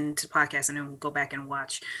listen to podcasts and then go back and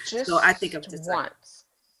watch. Just so I think of it once.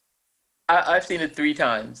 I've seen it 3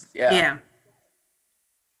 times. Yeah.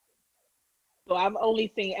 So I've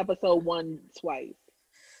only seen episode 1 twice.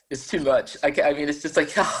 It's too much. I mean, it's just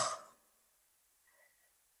like,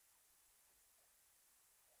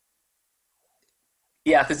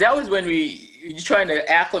 yeah, because that was when you're trying to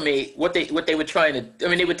acclimate what they were trying to. I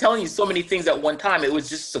mean, they were telling you so many things at one time. It was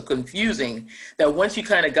just so confusing that once you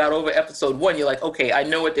kind of got over episode 1, you're like, okay, I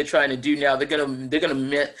know what they're trying to do now. They're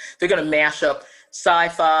gonna mash up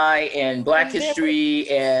sci-fi and Black history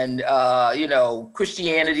and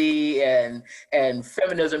Christianity and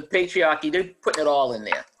feminism, patriarchy. They're putting it all in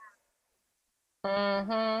there.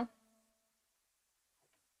 Mm-hmm.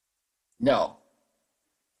 No.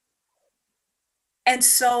 And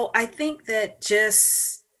so I think that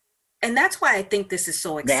and that's why I think this is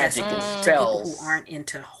so accessible to people who aren't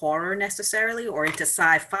into horror necessarily or into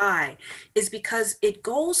sci-fi, is because it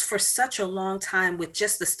goes for such a long time with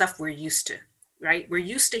just the stuff we're used to, right? We're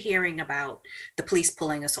used to hearing about the police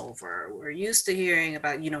pulling us over. We're used to hearing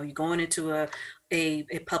about, you're going into a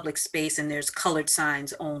public space and there's colored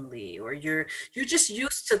signs only, or you're just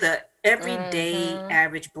used to the everyday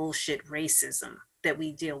average bullshit racism that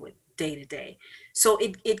we deal with day to day. So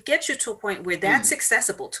it gets you to a point where that's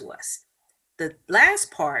accessible to us. The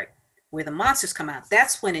last part where the monsters come out,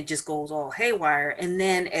 that's when it just goes all haywire. And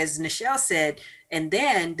then, as Nichelle said, and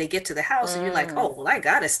then they get to the house and you're like, oh, well, I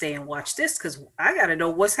gotta stay and watch this because I gotta know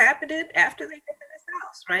what's happening after they get to this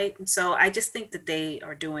house, right? And so I just think that they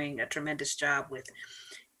are doing a tremendous job with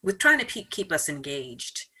trying to keep us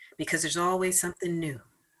engaged, because there's always something new.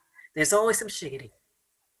 There's always some shiggity.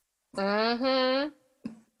 Mm-hmm.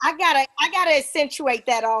 I gotta accentuate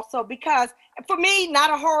that also, because for me,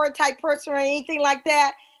 not a horror type person or anything like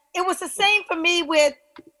that. It was the same for me with,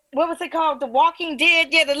 what was it called? The Walking Dead.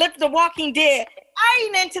 Yeah, The Walking Dead. I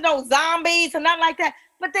ain't into those zombies and nothing like that.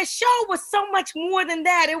 But the show was so much more than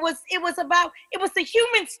that. It was the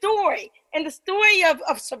human story and the story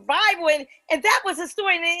of survival, and that was a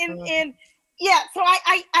story. And yeah, so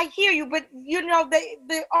I hear you, but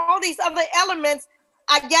the all these other elements,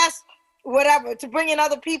 I guess, whatever, to bring in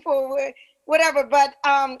other people, whatever. But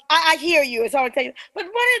I hear you. It's all I tell you. But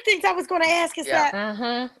one of the things I was going to ask is that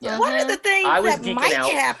one of the things that might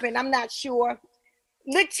happen, I'm not sure.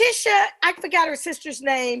 Letitia, I forgot her sister's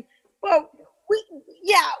name. Well, who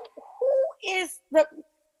is the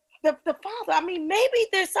father? I mean, maybe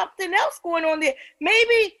there's something else going on there.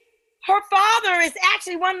 Maybe her father is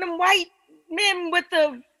actually one of them white men with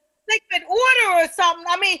the liquid order or something.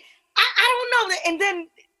 I mean, I don't know. And then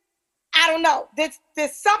I don't know. There's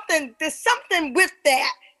something with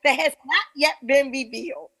that has not yet been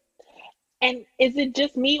revealed. And is it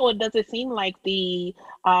just me, or does it seem like I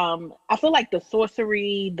feel like the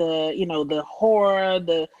sorcery, the horror,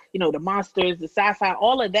 the monsters, the sci-fi,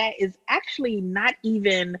 all of that is actually not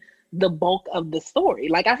even the bulk of the story.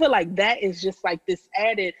 Like, I feel like that is just like this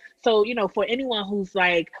added. So, for anyone who's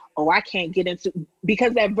like, oh, I can't get into,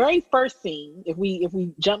 because that very first scene, if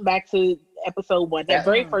we jump back to episode 1, that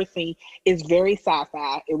very first scene is very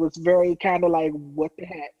sci-fi. It was very kind of like, what the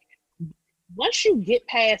heck? Once you get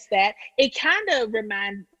past that, it kind of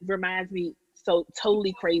reminds me, so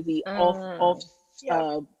totally crazy off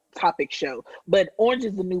topic show, but Orange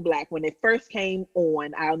is the New Black, when it first came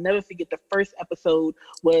on, I'll never forget, the first episode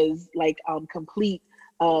was like complete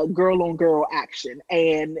girl on girl action,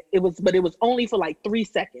 and it was only for like 3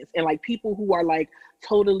 seconds, and like people who are like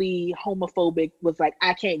totally homophobic was like,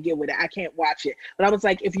 I can't get with it, I can't watch it. But I was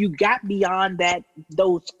like, if you got beyond that,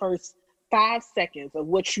 those first 5 seconds of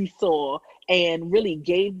what you saw and really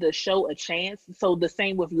gave the show a chance. So the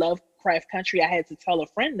same with Lovecraft Country, I had to tell a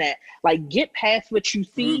friend that, like, get past what you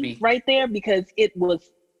see right there, because it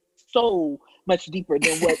was so much deeper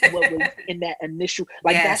than what was in that initial,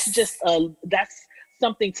 like, that's just that's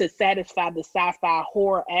something to satisfy the sci-fi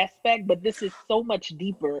horror aspect, but this is so much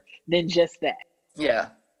deeper than just that.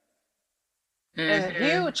 Yeah. There's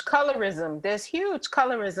huge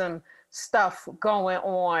colorism stuff going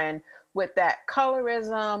on with that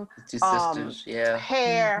colorism, sisters,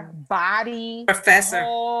 hair, body, professor,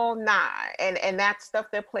 whole nine, and that stuff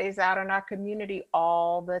that plays out in our community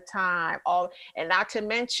all the time. And not to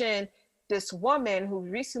mention this woman who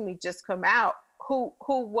recently just come out, who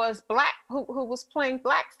was black, who was playing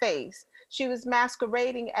blackface. She was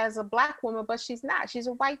masquerading as a black woman, but she's not. She's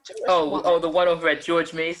a white Jewish woman. Oh, the one over at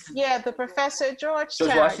George Mason? Yeah, the professor at Georgetown.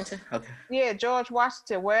 George Washington? Okay. Yeah, George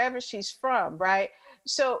Washington, wherever she's from, right?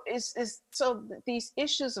 So so these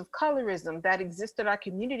issues of colorism that exist in our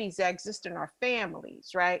communities, that exist in our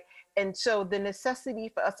families, right? And so the necessity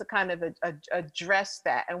for us to kind of address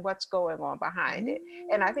that and what's going on behind it.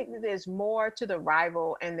 And I think that there's more to the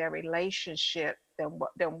rival and their relationship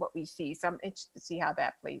than what we see. So I'm interested to see how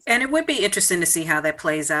that plays out. And it would be interesting to see how that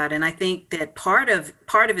plays out. And I think that part of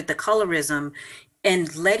it, the colorism,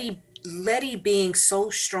 and Letty being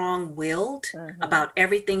so strong-willed about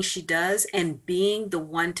everything she does, and being the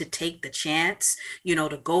one to take the chance,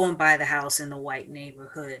 to go and buy the house in the white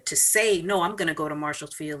neighborhood, to say, no, I'm going to go to Marshall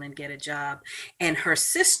Field and get a job. And her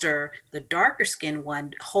sister, the darker skinned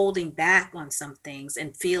one, holding back on some things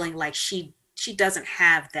and feeling like she doesn't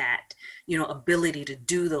have that, ability to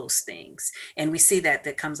do those things. And we see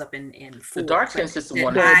that comes up in the dark skin sister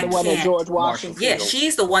one. The one at George Washington. Yeah,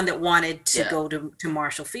 she's the one that wanted to go to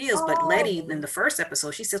Marshall Fields. But Letty, in the first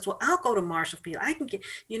episode, she says, well, I'll go to Marshall Field. I can get,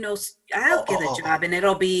 I'll get a job, and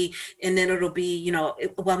it'll be,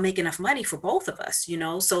 well, make enough money for both of us,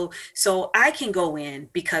 so I can go in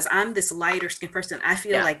because I'm this lighter skinned person. I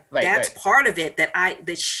feel that's part of it,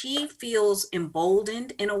 that she feels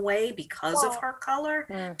emboldened in a way because of her color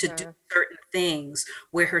to do certain things,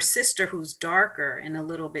 where her sister, who's darker and a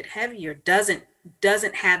little bit heavier, doesn't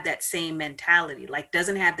have that same mentality, like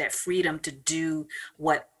doesn't have that freedom to do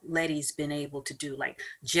what Letty's been able to do, like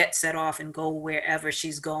jet set off and go wherever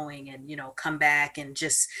she's going, and come back and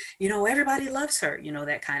just everybody loves her,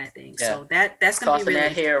 that kind of thing. So that's gonna tossing be really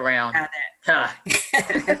that hair around.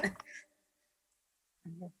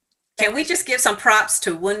 Can we just give some props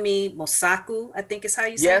to Wunmi Mosaku? I think is how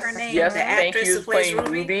you say her name. Yes, the thank actress you who plays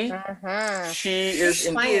playing Ruby. She is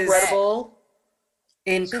incredible.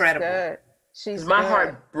 Incredible. She's my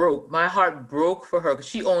heart broke. My heart broke for her because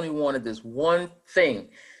she only wanted this one thing,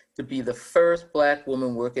 to be the first Black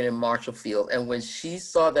woman working in Marshall Field. And when she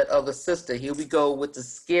saw that other sister, here we go with the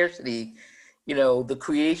scarcity, the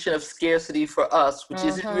creation of scarcity for us, which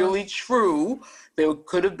isn't really true. There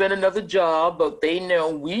could have been another job, but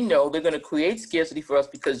we know they're going to create scarcity for us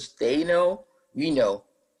because we know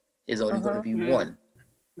there's only going to be one.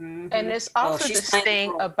 And there's also this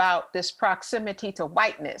thing about this proximity to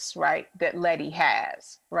whiteness, right, that Letty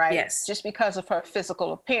has, right? Yes. Just because of her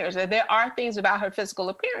physical appearance. And there are things about her physical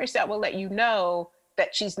appearance that will let you know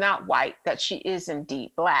that she's not white, that she is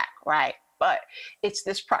indeed Black, right? But it's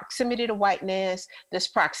this proximity to whiteness, this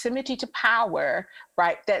proximity to power,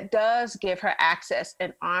 right, that does give her access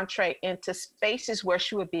and entree into spaces where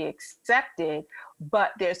she would be accepted.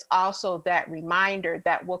 But there's also that reminder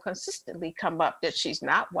that will consistently come up that she's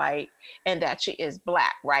not white and that she is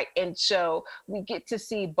Black, right? And so we get to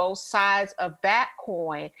see both sides of that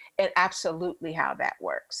coin and absolutely how that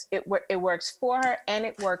works. It works for her and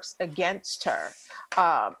it works against her.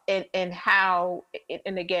 And how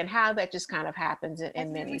that just kind of happens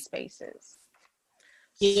in many spaces.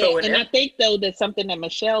 Yeah, so and I think though that something that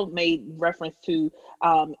Michelle made reference to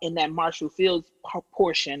in that Marshall Fields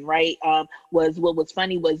portion, right, was what was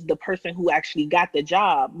funny was the person who actually got the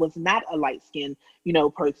job was not a light skinned,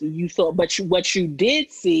 person. You saw, but what you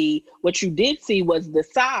did see was the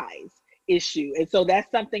size issue, and so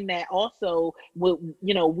that's something that also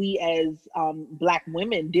we as Black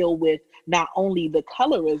women deal with, not only the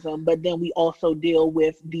colorism, but then we also deal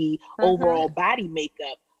with the overall body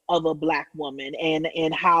makeup of a Black woman,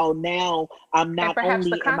 and how now I'm not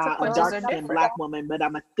only am I a dark-skinned Black woman, but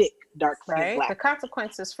I'm a thick dark-skinned Black. The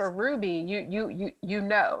consequences for Ruby, you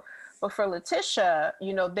know, but for Letitia,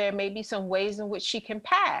 there may be some ways in which she can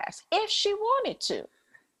pass if she wanted to,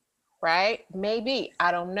 right? Maybe,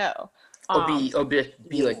 I don't know. Or be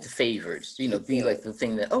like the favorites, be like the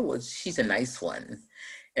thing that, well, she's a nice one,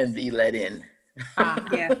 and be let in.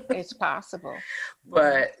 Yeah, it's possible.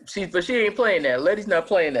 But she ain't playing that. Letty's not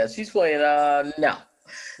playing that. She's playing no.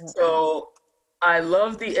 So I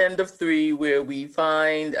love the end of 3 where we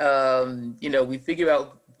find we figure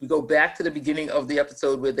out, we go back to the beginning of the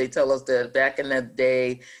episode where they tell us that back in that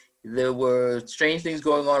day there were strange things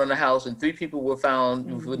going on in the house and 3 people were found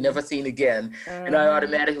who were never seen again. And I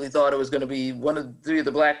automatically thought it was going to be one of 3 of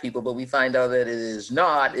the Black people, but we find out that it is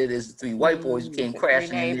not. It is the 3 white boys who came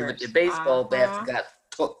crashing in with their baseball bats and got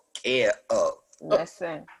took care of.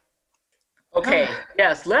 Listen. Okay,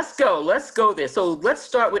 yes, let's go there. So let's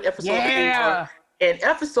start with episode 4. And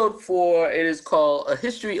episode 4, it is called A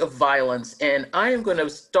History of Violence. And I am going to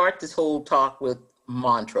start this whole talk with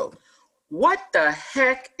Montrose. What the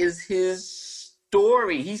heck is his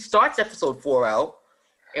story? He starts episode 4 out,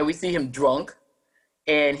 and we see him drunk,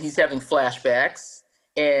 and he's having flashbacks.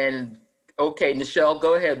 And okay, Nichelle,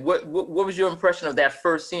 go ahead. What was your impression of that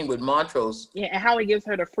first scene with Montrose? Yeah, and how it gives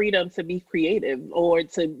her the freedom to be creative, or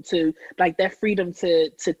to like that freedom to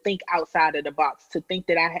think outside of the box, to think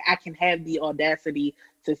that I can have the audacity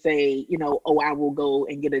to say, you know, oh, I will go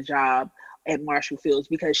and get a job at Marshall Fields,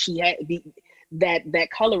 because she had that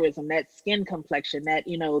colorism, that skin complexion, that,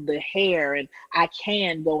 you know, the hair, and I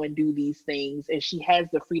can go and do these things, and she has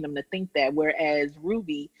the freedom to think that, whereas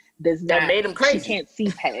Ruby does not. That made him crazy. She can't see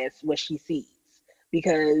past what she sees,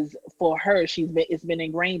 because for her, it's been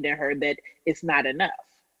ingrained in her that it's not enough.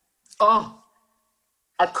 Oh,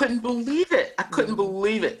 I couldn't believe it. I couldn't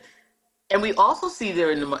believe it. And we also see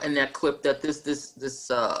there in that clip that this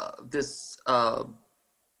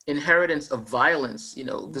inheritance of violence, you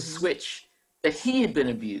know, the switch, that he had been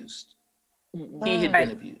abused. He had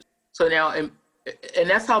been abused. So now, and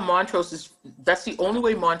that's how Montrose that's the only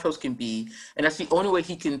way Montrose can be, and that's the only way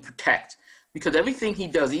he can protect. Because everything he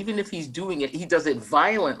does, even if he's doing it, he does it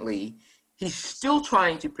violently, he's still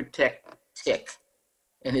trying to protect Tick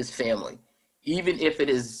and his family, even if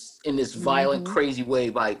it is in this violent, crazy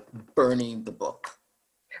way by burning the book.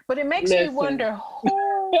 But it makes me wonder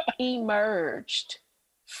who emerged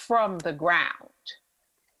from the ground.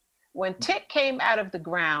 When Tick came out of the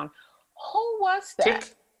ground, who was that?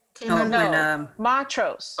 Tick?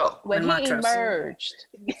 Montrose. Oh, when he emerged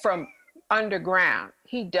from underground,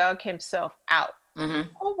 he dug himself out.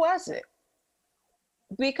 Who was it?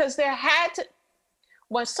 Because there had to,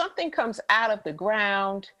 when something comes out of the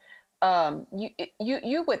ground,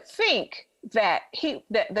 you would think that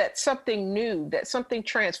that something new, that something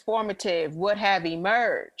transformative would have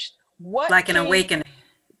emerged. Like an awakening.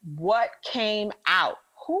 What came out?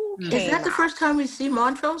 Who came Is that the out? first time we see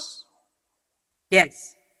Montrose?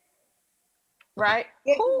 Yes. Right?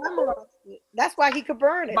 Yeah, that's why he could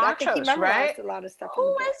burn it. Montrose, I think he memorized right? a lot of stuff.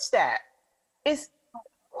 Who is that? Is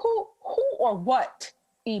who or what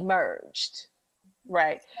emerged?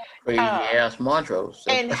 Right. Crazy ass Montrose.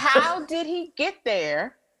 And how did he get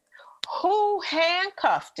there? Who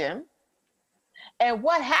handcuffed him? And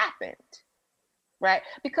what happened? Right?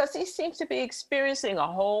 Because he seems to be experiencing a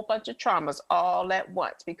whole bunch of traumas all at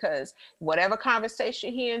once, because whatever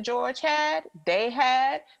conversation he and George had, they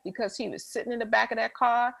had, because he was sitting in the back of that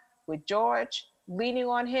car with George leaning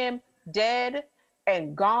on him, dead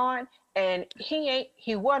and gone. And he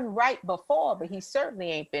wasn't right before, but he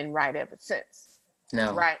certainly ain't been right ever since.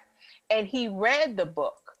 No. Right. And he read the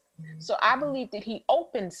book. So I believe that he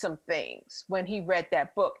opened some things when he read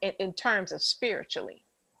that book in terms of spiritually.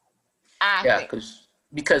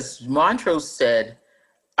 Because Montrose said,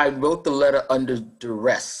 I wrote the letter under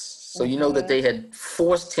duress. So you know that they had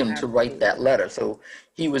forced him to write that letter. So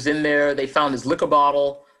he was in there, they found his liquor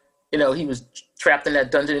bottle, you know, he was trapped in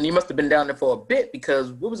that dungeon, and he must have been down there for a bit,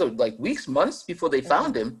 because what was it, like weeks, months before they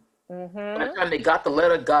found him? By the time they got the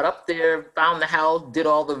letter, got up there, found the house, did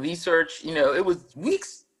all the research, you know, it was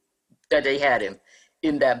weeks that they had him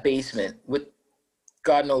in that basement with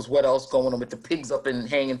God knows what else going on, with the pigs up and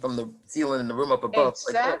hanging from the ceiling in the room up above.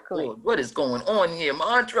 Exactly. Like, what is going on here?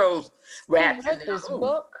 Montrose, rats. He read this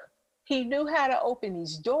book. He knew how to open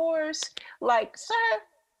these doors. Like, sir.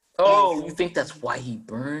 Oh, you think that's why he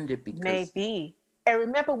burned it? Because maybe. And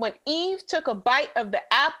remember, when Eve took a bite of the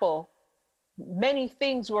apple, many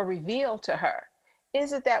things were revealed to her.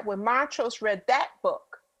 Is it that when Montrose read that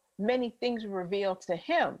book, many things were revealed to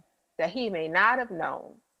him that he may not have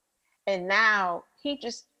known? And now he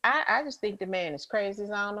just, I just think the man is crazy as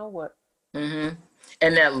I don't know what. And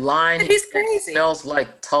that line, he's crazy. Smells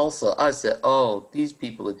like Tulsa. I said, oh, these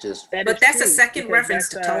people are just. But that's a second reference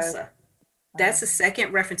to Tulsa. That's a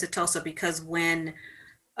second reference to Tulsa, because when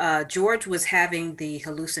George was having the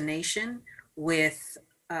hallucination with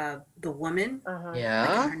the woman,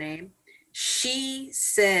 her name, she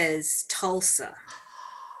says Tulsa.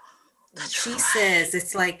 She says,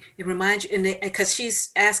 it's like, it reminds you, and because she's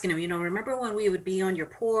asking him, you know, remember when we would be on your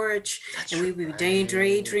porch and we would be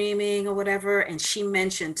daydreaming or whatever, and she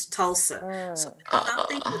mentioned Tulsa. So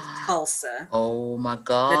something with Tulsa. Oh my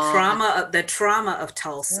God. The trauma of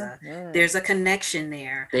Tulsa. There's a connection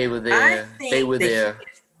there. They were there. I think they were there.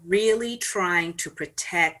 Really trying to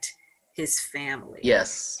protect his family.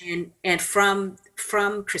 Yes. And from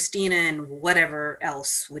Christina and whatever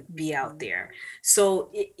else would be out there.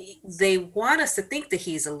 So they want us to think that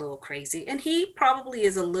he's a little crazy, and he probably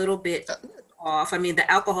is a little bit off. I mean, the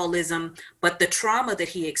alcoholism, but the trauma that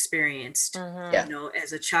he experienced, you know,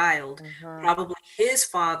 as a child, probably his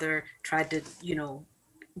father tried to, you know,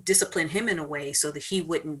 discipline him in a way so that he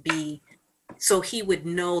wouldn't be, so he would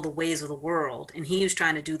know the ways of the world, and he was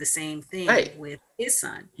trying to do the same thing with his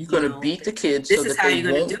son. You're going to beat the kids so that they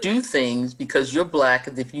won't do things because you're black,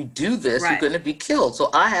 and if you do this, you're going to be killed. So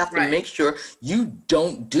I have to make sure you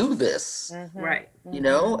don't do this. Right. You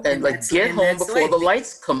know, and like get home before the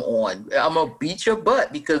lights come on. I'm gonna beat your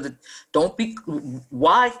butt because don't be.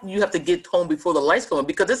 Why you have to get home before the lights come on?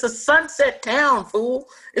 Because it's a sunset town, fool.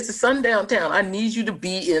 It's a sundown town. I need you to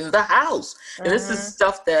be in the house. And this is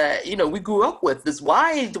stuff that, you know, we grew up with. This,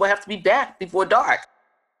 why do I have to be back before dark?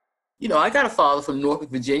 You know, I got a father from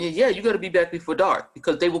Norfolk, Virginia. Yeah, you got to be back before dark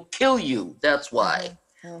because they will kill you. That's why.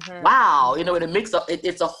 Wow, you know, and it makes up.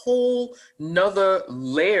 It's a whole nother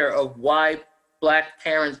layer of why Black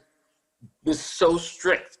parents were so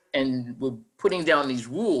strict and were putting down these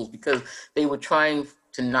rules because they were trying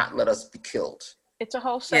to not let us be killed. It's a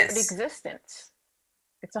whole separate existence.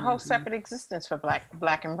 It's a whole separate existence for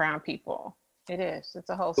black and brown people. It is. It's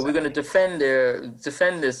a whole. But we're going to defend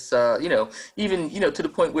this. You know, even, you know, to the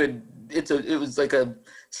point where it was like a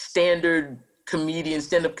stand-up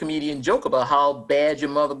comedian joke about how bad your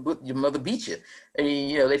mother beat you. I mean,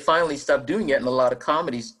 you know, they finally stopped doing that in a lot of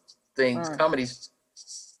comedy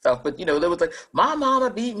stuff, but you know, there was like, my mama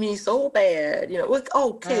beat me so bad, you know, like,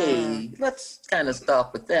 okay, let's kind of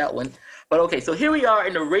stop with that one. But okay, so here we are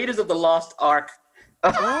in the Raiders of the Lost Ark.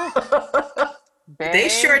 They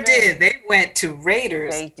sure did. They went to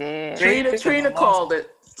Raiders. They did. Trina called it.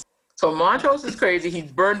 So Montrose is crazy.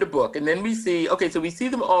 He's burned the book, and then we see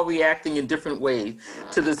them all reacting in different ways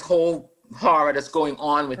to this whole horror that's going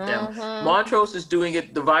on with them. Montrose is doing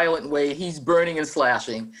it the violent way. He's burning and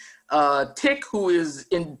slashing. Tick, who is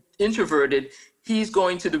introverted, he's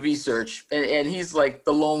going to the research, and he's like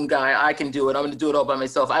the lone guy. I can do it. I'm going to do it all by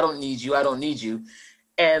myself. I don't need you.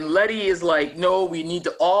 And Letty is like, no, we need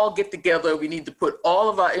to all get together. We need to put all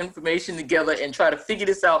of our information together and try to figure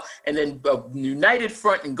this out, and then united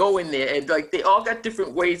front and go in there. And like, they all got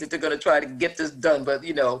different ways that they're going to try to get this done. But,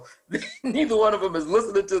 you know, neither one of them is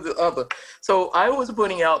listening to the other. So I was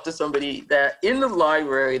pointing out to somebody that in the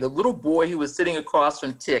library, the little boy who was sitting across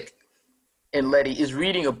from Tick and Letty is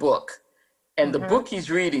reading a book. And the book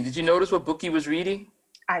he's reading, did you notice what book he was reading?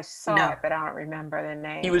 I saw it, but I don't remember the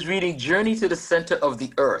name. He was reading Journey to the Center of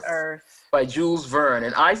the Earth by Jules Verne.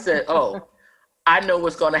 And I said, oh, I know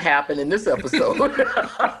what's going to happen in this episode.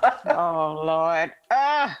 Oh, Lord.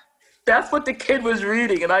 That's what the kid was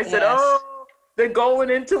reading. And I said, oh, they're going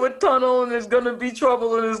into a tunnel and there's going to be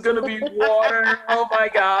trouble and there's going to be water. Oh, my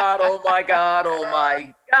God. Oh, my God. Oh,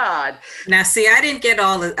 my God. Now, see, I didn't get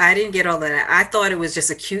all of that. I thought it was just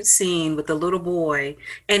a cute scene with the little boy.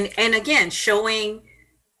 And again, showing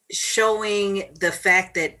the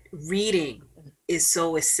fact that reading is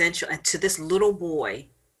so essential, and to this little boy,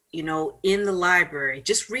 you know, in the library,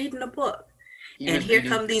 just reading a book. And here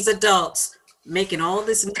come these adults making all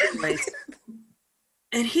this noise.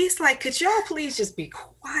 And he's like, could y'all please just be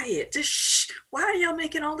quiet? Just shh. Why are y'all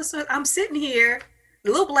making all this noise? I'm sitting here,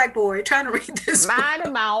 the little black boy, trying to read this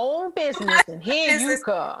minding my own business, and here you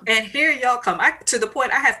come. And here y'all come. To the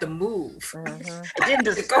point I have to move. I didn't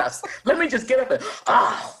discuss. Let me just get up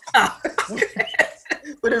and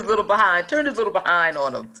with his little behind, turn his little behind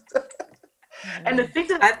on him. And the thing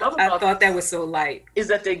that I thought that was so light is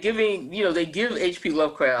that they're giving, you know, they give H.P.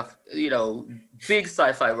 Lovecraft, you know, big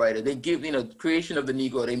sci-fi writer. They give, you know, Creation of the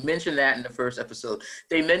Negro. They mentioned that in the first episode.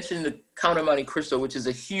 They mentioned the Count of Monte Cristo, which is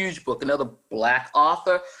a huge book. Another black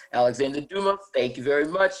author, Alexander Dumas. Thank you very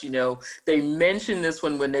much. You know, they mentioned this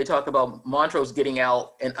one when they talk about Montrose getting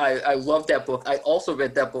out, and I love that book. I also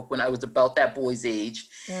read that book when I was about that boy's age.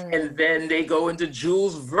 And then they go into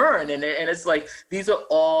Jules Verne, and it's like these are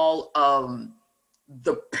all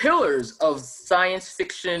the pillars of science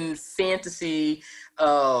fiction, fantasy,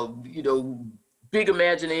 you know, big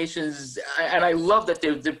imaginations. And I love that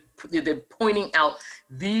they're pointing out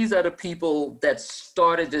these are the people that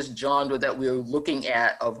started this genre that we're looking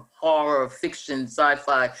at of horror, fiction,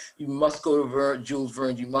 sci-fi. You must go to Jules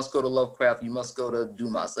Verne, you must go to Lovecraft, you must go to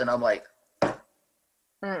Dumas. And I'm like,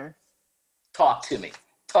 talk to me.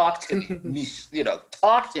 Talk to me, you know,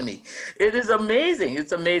 talk to me. It is amazing.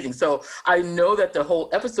 It's amazing. So I know that the whole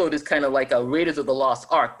episode is kind of like a Raiders of the Lost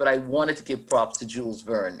Ark, but I wanted to give props to Jules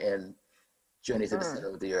Verne and Journey to the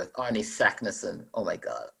Center of the Earth. Arnie Saknussemm. Oh my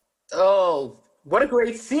God. Oh, What a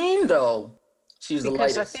great scene, though. She was the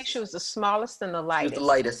lightest. Because I think she was the smallest and the lightest. She was the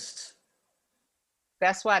lightest.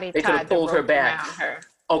 That's why they could tied have pulled the rope her back. around her.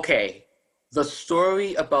 Okay. The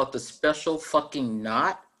story about the special fucking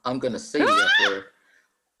knot, I'm going to say that word.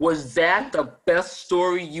 Was that the best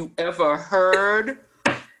story you ever heard?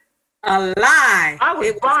 A lie. I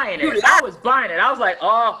was buying it. I was like,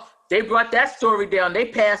 oh, they brought that story down. They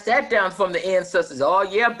passed that down from the ancestors. Oh,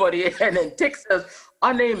 yeah, buddy. And then Tick says,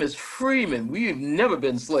 our name is Freeman. We've never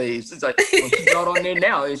been slaves. It's like, well, she's not on there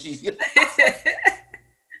now, is she?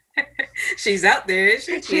 She's out there,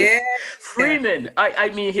 isn't she? Yeah. Freeman. I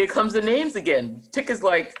mean, here comes the names again. Tick is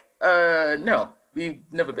like, no, we've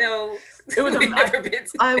never been. No, it was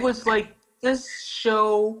I was like, this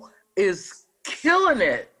show is killing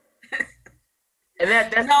it. And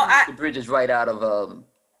that's the bridges right out of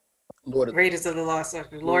Raiders of the Lost Ark,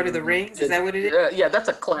 Lord of the Rings. Is that what it is? Yeah, that's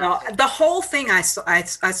a classic. No, the whole thing I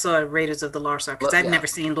saw Raiders of the Lost Ark because I've never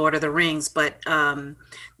seen Lord of the Rings, but in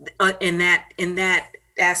that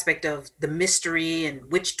aspect of the mystery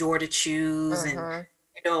and which door to choose and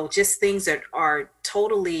just things that are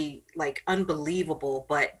totally like unbelievable,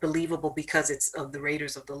 but believable because it's of the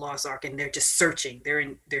Raiders of the Lost Ark and they're just searching.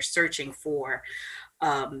 They're searching for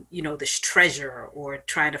this treasure or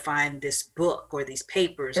trying to find this book or these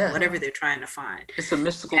papers or whatever they're trying to find. It's a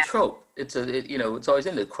mystical trope. It's it's always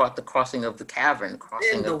in the crossing of the cavern.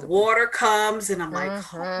 And the water comes and I'm like,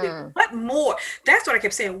 holy, what more? That's what I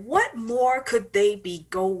kept saying. What more could they be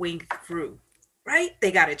going through? Right?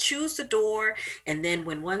 They got to choose the door. And then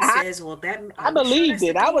when one says, well, that I believed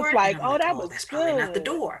it. I was like, that's probably not the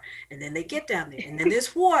door. And then they get down there and then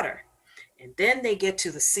there's water. And then they get to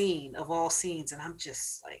the scene of all scenes, and I'm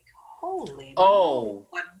just like, holy Lord,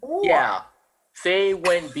 what more? Yeah. They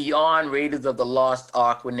went beyond Raiders of the Lost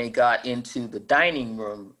Ark when they got into the dining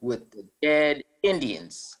room with the dead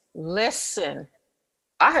Indians. Listen.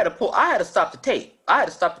 I had to stop the tape. I had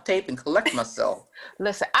to stop the tape and collect myself.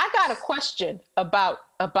 Listen, I got a question about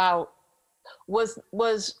was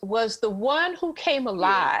the one who came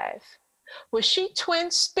alive, was she twin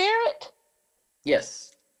spirit? Yes.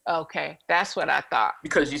 Okay, that's what I thought.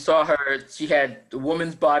 Because you saw her, she had the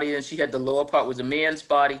woman's body and she had the lower part was a man's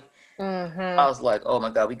body. I was like, oh my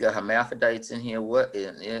God, we got hermaphrodites in here. What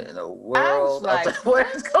in the world? I was like, what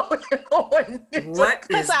is going on?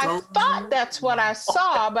 Because I thought that's what I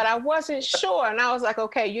saw, but I wasn't sure. And I was like,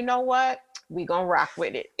 okay, you know what? We gonna rock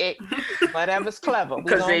with it. Whatever's clever.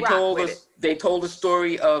 Because they told the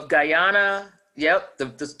story of Guyana. Yep,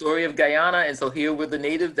 the story of Guyana, and so here were the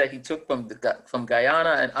natives that he took from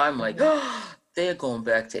Guyana, and I'm like, they're going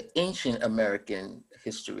back to ancient American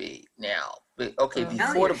history now. But, okay,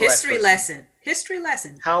 before the history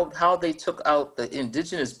lesson. How they took out the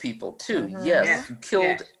indigenous people too. Yes, you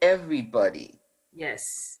killed everybody.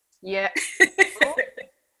 Yes. Yeah.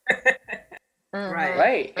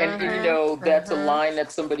 Right, and that's a line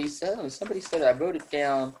that somebody said. Somebody said, I wrote it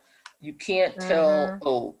down. You can't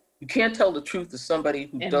tell. You can't tell the truth to somebody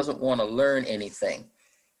who doesn't want to learn anything.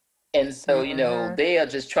 And so, they are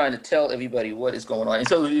just trying to tell everybody what is going on. And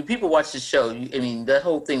so if people watch the show, that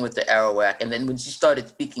whole thing with the Arawak, and then when she started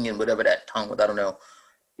speaking in whatever that tongue was, I don't know,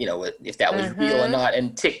 if that was real or not,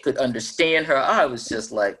 and Tick could understand her, I was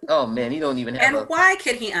just like, oh man, he don't even have And why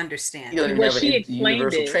could he understand? He don't even have a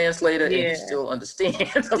universal translator, and he still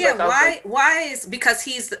understands. Why is because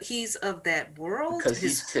he's of that world? Because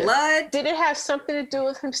his blood. Did it have something to do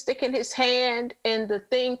with him sticking his hand in the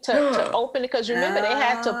thing to open it? Because remember, they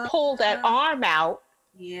had to pull that arm out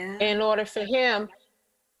in order for him.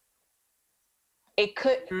 It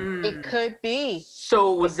could be.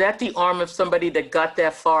 So was that the arm of somebody that got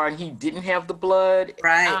that far and he didn't have the blood?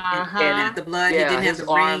 Right. And the blood, he didn't have the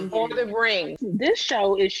ring. Or the ring. This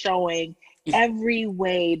show is showing every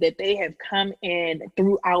way that they have come in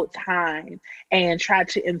throughout time and tried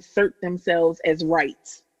to insert themselves as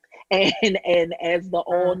rights and as the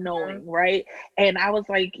all-knowing, right? And I was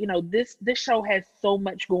like, this show has so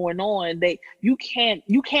much going on that you can't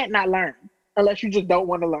not learn unless you just don't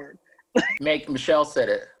want to learn. Michelle said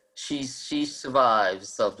it. She survived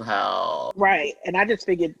somehow. Right, and I just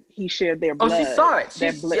figured he shared their blood. Oh, she saw it.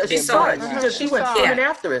 She saw it. She went swimming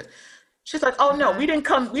after it. She's like, oh no, we didn't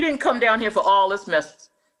come down here for all this mess.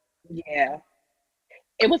 Yeah,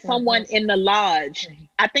 it was someone in the lodge.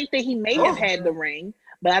 I think that he may have had the ring,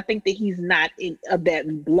 but I think that he's not of that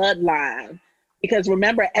bloodline. Because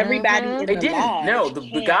remember, everybody in the lodge, no,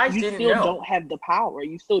 the guys didn't know. You still don't have the power.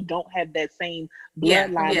 You still don't have that same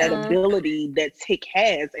bloodline, that ability that Tick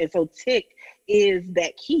has. And so Tick is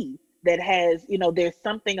that key that has, there's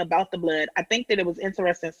something about the blood. I think that it was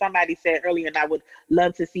interesting. Somebody said earlier, and I would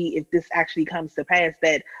love to see if this actually comes to pass,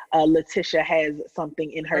 that Letitia has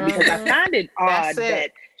something in her, because I find it odd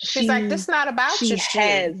that she's like, this is not about she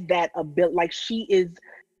has that ability. Like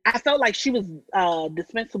I felt like she was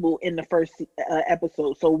dispensable in the first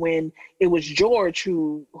episode. So when it was George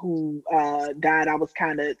who died, I was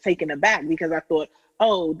kind of taken aback, because I thought,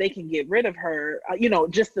 oh, they can get rid of her,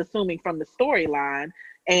 just assuming from the storyline.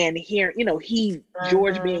 And here,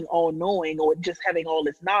 George being all knowing, or just having all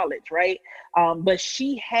this knowledge, right? But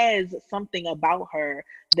she has something about her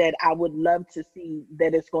that I would love to see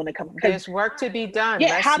that it's going to come. There's work to be done.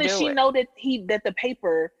 Yeah, how did she know that the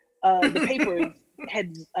papers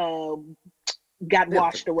had got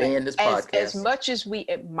washed away? In this podcast. As much as we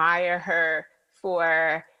admire her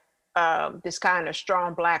for this kind of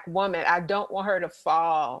strong Black woman, I don't want her to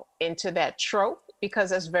fall into that trope,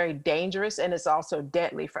 because that's very dangerous, and it's also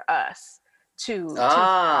deadly for us to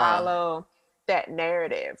follow that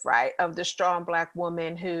narrative, right? Of the strong Black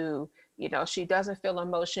woman who, she doesn't feel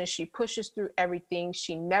emotion. She pushes through everything.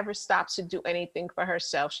 She never stops to do anything for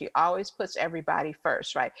herself. She always puts everybody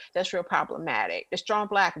first, right? That's real problematic. The strong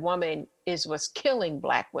Black woman is what's killing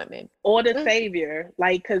Black women. Or the savior,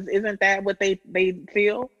 like, because isn't that what they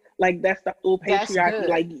feel? Like, that's the old patriarchy.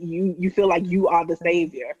 Like, you feel like you are the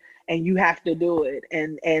savior, and you have to do it.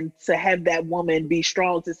 And to have that woman be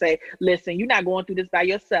strong to say, listen, you're not going through this by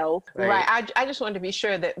yourself. Right. I just wanted to be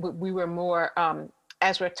sure that we were more,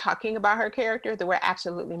 as we're talking about her character, that we're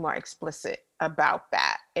absolutely more explicit about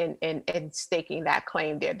that, and staking that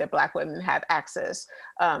claim there, that Black women have access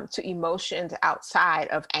to emotions outside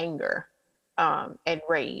of anger and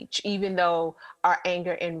rage, even though our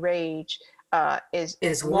anger and rage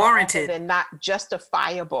is warranted and not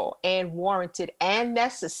justifiable, and warranted and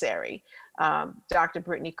necessary. Dr.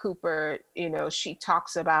 Brittany Cooper, she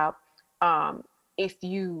talks about if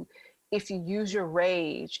you use your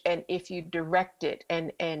rage, and if you direct it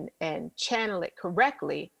and channel it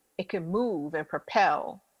correctly, it can move and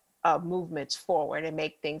propel movements forward and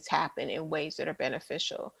make things happen in ways that are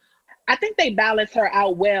beneficial. I think they balance her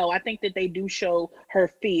out well. I think that they do show her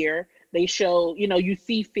fear. They show, you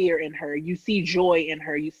see fear in her, you see joy in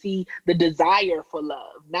her, you see the desire for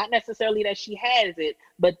love, not necessarily that she has it,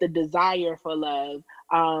 but the desire for love.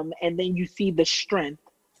 And then you see the strength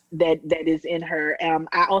that is in her.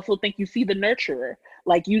 I also think you see the nurturer.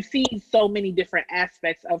 Like, you see so many different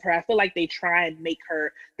aspects of her. I feel like they try and make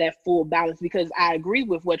her that full balance, because I agree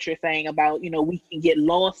with what you're saying about, we can get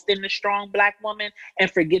lost in the strong Black woman and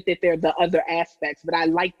forget that there are the other aspects. But I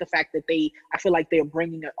like the fact that I feel like they're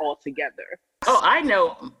bringing it all together. Oh, I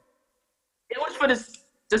know. It was for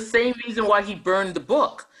the same reason why he burned the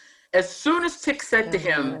book. As soon as Tick said to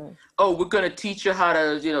him, oh, we're going to teach you how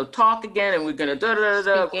to, talk again, and we're going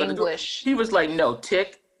to speak English. He was like, no,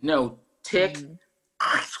 Tick.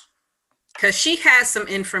 Because she has some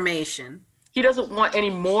information. He doesn't want any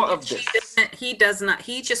more of this. He does not.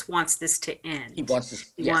 He just wants this to end. He wants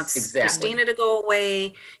this. He wants Christina to go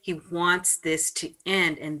away. He wants this to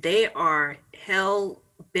end. And they are hell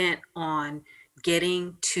bent on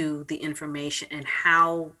getting to the information and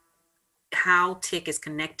how Tick is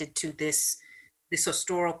connected to this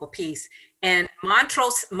historical piece. And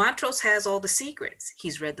Montrose has all the secrets.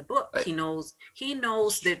 He's read the book. Right. He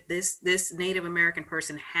knows that this Native American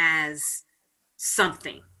person has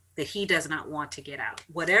something that he does not want to get out,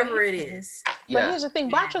 whatever it is. But here's the thing,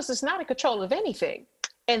 Montrose is not in control of anything.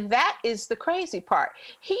 And that is the crazy part.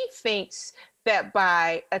 He thinks that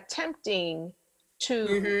by attempting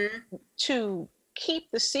to keep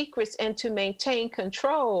the secrets and to maintain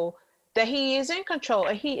control, that he is in control,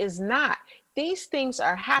 and he is not. These things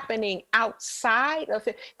are happening outside of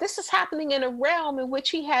it. This is happening in a realm in which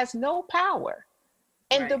he has no power.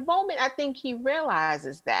 And the moment I think he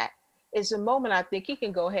realizes that is the moment I think he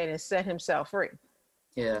can go ahead and set himself free.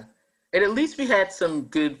 Yeah. And at least we had some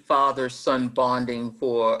good father-son bonding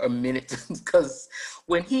for a minute, because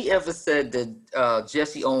when he ever said that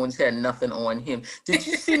Jesse Owens had nothing on him, did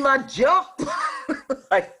you see my jump?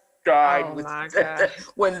 Died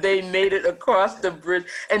when they made it across the bridge.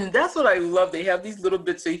 And that's what I love. They have these little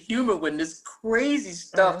bits of humor when this crazy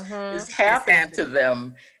stuff is happening to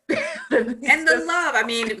them. And the love. I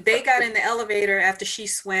mean, they got in the elevator after she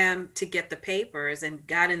swam to get the papers, and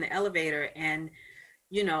got in the elevator, and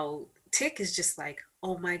Tick is just like,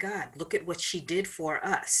 oh my God, look at what she did for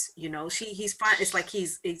us. He's fine. It's like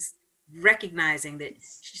he's recognizing that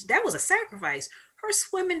that was a sacrifice. Her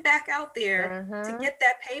swimming back out there to get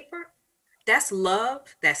that paper, that's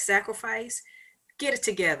love, that's sacrifice. Get it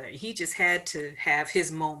together. He just had to have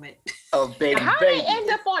his moment. Oh, baby. How did they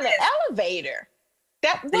end up on the elevator?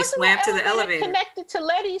 That they swam to the elevator connected to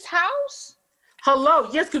Letty's house. Hello,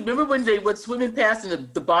 yes, because remember when they were swimming past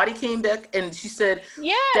and the body came back and she said,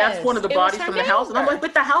 yes, that's one of the bodies from the house. And I'm like,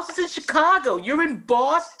 but the house is in Chicago. You're in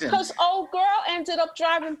Boston. Because old girl ended up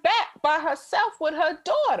driving back by herself with her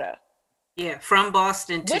daughter. Yeah, from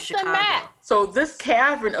Boston to Chicago. So this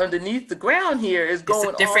cavern underneath the ground here is going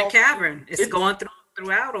It's a different cavern. It's going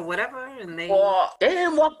throughout or whatever. And they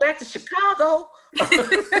didn't walk back to Chicago.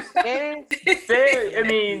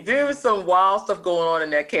 There was some wild stuff going on in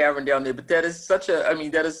that cavern down there, but that is such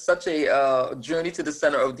a journey to the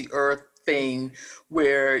center of the earth thing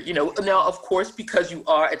where, now of course, because you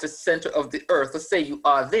are at the center of the earth, let's say you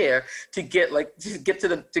are there, to get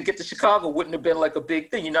to Chicago wouldn't have been like a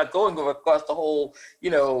big thing. You're not going across the whole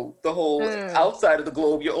outside of the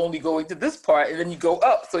globe. You're only going to this part and then you go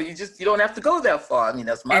up. So you don't have to go that far. I mean,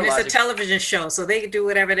 that's my logic. And it's a television show, so they can do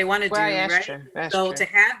whatever they want to do, right? That's so true. To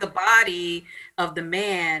have the body of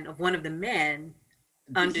one of the men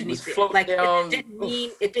underneath it, like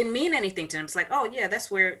it didn't mean anything to them. It's like, oh yeah,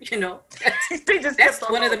 that's where that's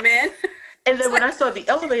one of the men. And then when I saw the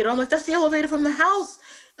elevator, I'm like, that's the elevator from the house.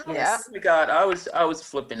 Yeah. Oh my God, I was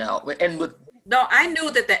flipping out. No, I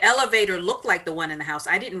knew that the elevator looked like the one in the house.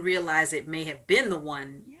 I didn't realize it may have been the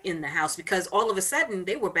one in the house because all of a sudden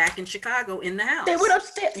they were back in Chicago in the house. They went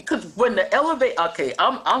upstairs because when the elevator,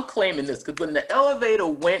 I'm claiming this because when the elevator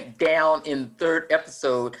went down in the third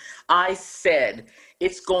episode, I said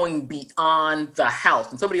it's going beyond the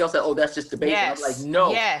house. And somebody else said, oh, that's just the basement. Yes. I'm like,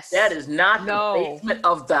 no, that is not the basement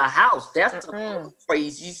of the house. That's the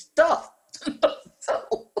crazy stuff.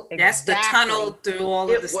 That's the tunnel through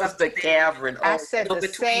all of the stuff. It was the cavern. I said the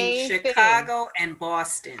between same Chicago and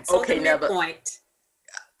Boston. So the midpoint.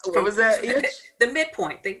 What was that? The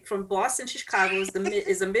midpoint. From Boston to Chicago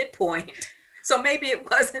is a midpoint. So maybe it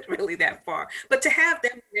wasn't really that far. But to have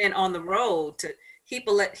them then on the road to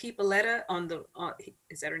Hippolyta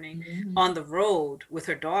is that her name? Mm-hmm. On the road with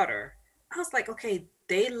her daughter. I was like, okay,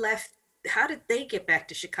 they left. How did they get back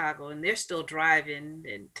to Chicago? And they're still driving.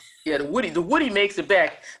 And the Woody makes it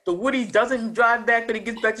back. The Woody doesn't drive back, but he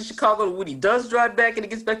gets back to Chicago. The Woody does drive back, and he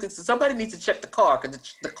gets back to. So somebody needs to check the car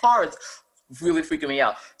because the car is really freaking me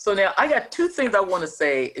out. So now I got two things I want to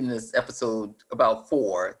say in this episode about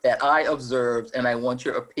 4 that I observed, and I want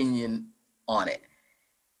your opinion on it.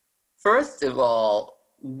 First of all,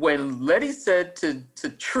 when Letty said to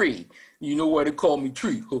Tree, you know why they call me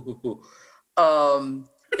Tree?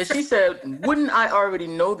 And she said, wouldn't I already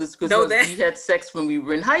know this because we had sex when we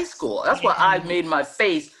were in high school? That's why I made my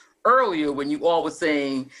face earlier when you all were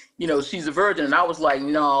saying, she's a virgin. And I was like,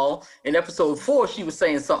 no. In episode 4, she was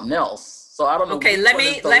saying something else. So I don't know. Okay, can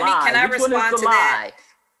I respond to that?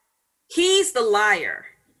 He's the liar.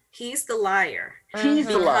 He's the liar. He's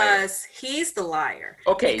the liar. He's the liar.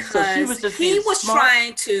 Okay, so she was just being smart.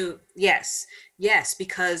 Trying to, yes,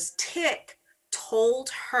 because Tick told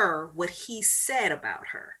her what he said about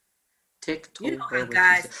her. Tick told her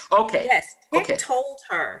guys. Okay. Yes, Tick told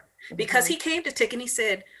her because he came to Tick and he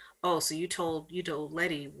said, "Oh, so you told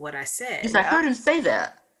Letty what I said." Yes, I heard him say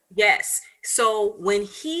that. Yes. So when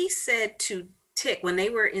he said to Tick when they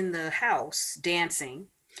were in the house dancing.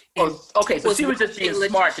 So she was just being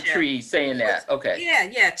smart to Tree saying that. Okay.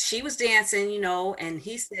 Yeah. She was dancing, and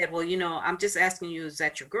he said, "Well, I'm just asking you, is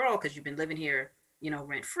that your girl? Because you've been living here,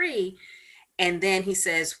 rent free." And then he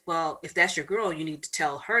says, well, if that's your girl, you need to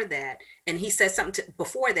tell her that. And he says something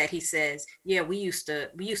before that. He says, yeah, we used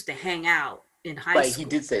to hang out in high school. Right, he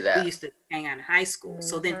did say that. We used to hang out in high school. Mm-hmm.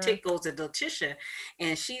 So then Tick goes to Letitia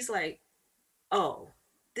and she's like, oh,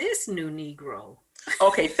 this new Negro.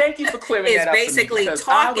 Okay, thank you for clearing that up. Is basically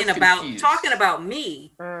talking about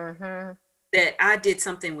me, that I did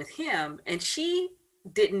something with him. And she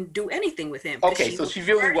didn't do anything with him. Okay, so she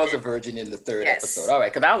really was a virgin in the third episode. All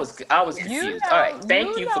right, because I was confused. All right,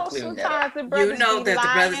 thank you for clearing that up. That the brothers.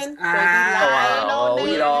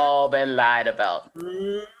 We'd all been lied about.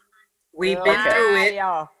 We've been through it.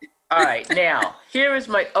 All right, now here is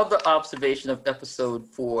my other observation of episode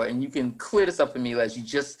 4, and you can clear this up for me as you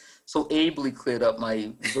just so ably cleared up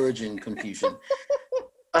my virgin confusion.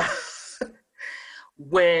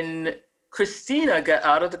 When Christina got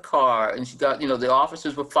out of the car and she got, the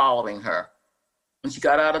officers were following her. And she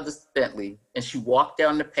got out of the Bentley and she walked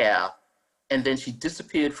down the path and then she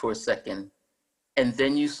disappeared for a second. And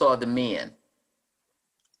then you saw the man.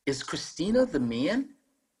 Is Christina the man?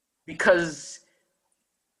 Because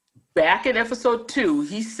back in episode 2,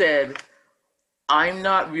 he said, I'm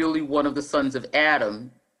not really one of the sons of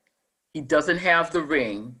Adam. He doesn't have the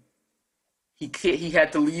ring. He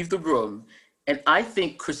had to leave the room. And I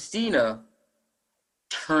think Christina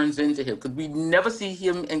turns into him because we never see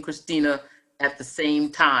him and Christina at the same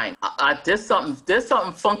time. There's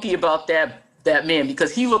something funky about that man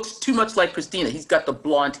because he looks too much like Christina. He's got the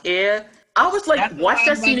blonde hair. I was like, watch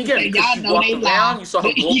that scene again because she walked around. You saw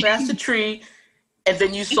her go past the tree, and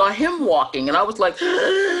then you saw him walking, and I was like,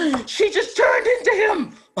 she just turned into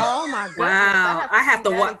him. Oh my goodness! Wow, I have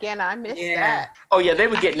to watch again. I missed that. Oh yeah, they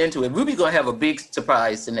were getting into it. Ruby's gonna have a big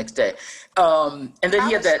surprise the next day. And then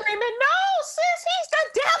he had that screaming, "No, sis, he's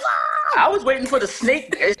the devil!" I was waiting for the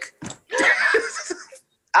snake.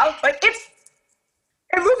 I was like,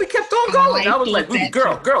 and Ruby kept on going. I was like, Ruby,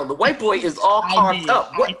 girl, the white boy is all carved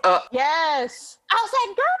up. What? Yes. I was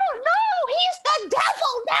like, girl, no, he's the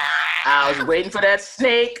devil now. I was waiting for that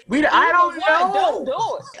snake. I don't know. Don't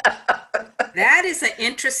do it. That is an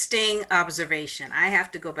interesting observation. I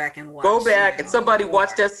have to go back and watch. Go back and somebody watch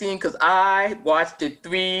that scene because I watched it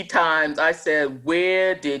 3 times. I said,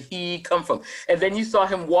 where did he come from? And then you saw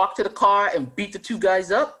him walk to the car and beat the 2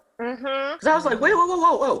 guys up. Because I was like, wait,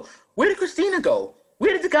 whoa. Where did Christina go?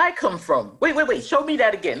 Where did the guy come from? Wait. Show me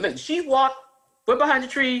that again. Look, she went behind the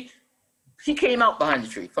tree. He came out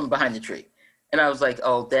from behind the tree. And I was like,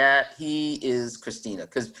 oh, he is Christina.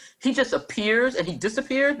 Because he just appears and he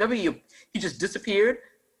disappeared. Remember, he just disappeared.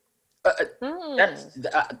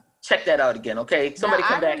 Check that out again, okay? Somebody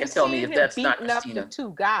come back and tell me if that's not Christina. Up the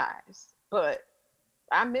 2 guys, but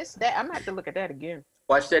I missed that. I'm going to have to look at that again.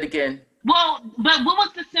 Watch that again. Well, but what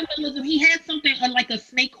was the symbolism? He had something like a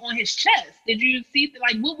snake on his chest. Did you see?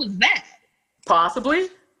 Like, what was that? Possibly.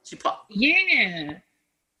 Yeah.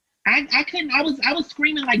 I couldn't. I was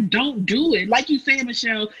screaming like, "Don't do it!" Like you said,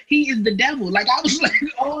 Michelle, he is the devil. Like I was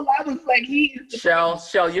like, he is.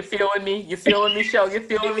 Shell, you feeling me? You feeling me, Shell? You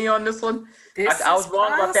feeling me on this one? I was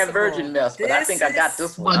wrong about that virgin mess, but I think I got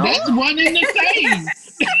this one. Well, that's one in the same.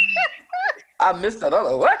 I missed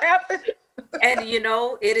another. What happened? And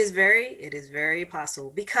it is very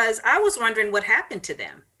possible because I was wondering what happened to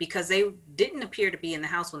them because they didn't appear to be in the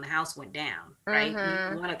house when the house went down, right?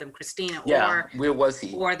 One of them, Christina, where was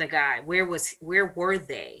he? Or the guy, where were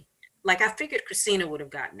they? Like I figured Christina would have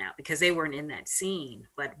gotten out because they weren't in that scene,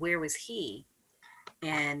 but where was he?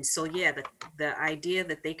 And so the idea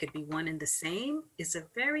that they could be one and the same is a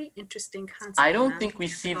very interesting concept. I don't think we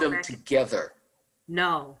see them together.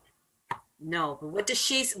 No, but what does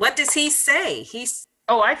he say?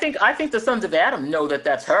 I think the sons of Adam know that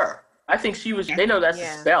that's her. I think they know that's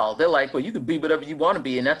a spell. They're like, well, you can be whatever you want to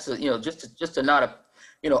be. And that's, just to not,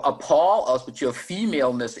 appall us with your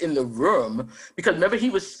femaleness in the room. Because remember, he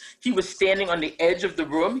was standing on the edge of the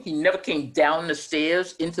room. He never came down the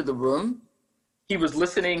stairs into the room. He was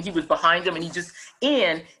listening. He was behind them.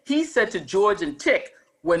 And he said to George and Tick,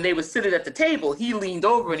 when they were sitting at the table, he leaned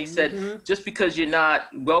over and he said, just because you're not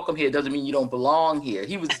welcome here doesn't mean you don't belong here.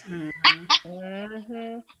 He was,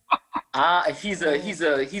 he's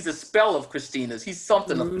a spell of Christina's. He's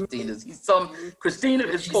something of Christina's. Christina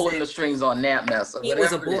is pulling the strings on that mess. He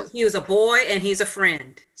was a boy and he's a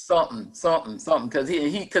friend. Something. Because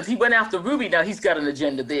he went after Ruby. Now he's got an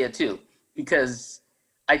agenda there too. Because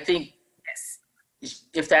I think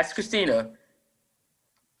if that's Christina,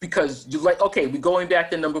 because you're like, okay, we're going back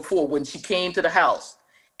to number 4 when she came to the house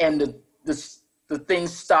and the thing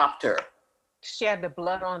stopped her. She had the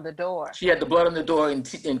blood on the door.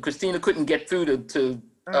 And Christina couldn't get through to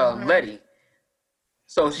Letty.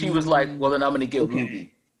 So she was like, well, then I'm going to get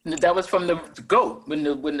Ruby. And that was from the goat when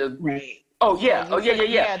the right. Oh yeah.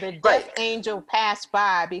 The death angel passed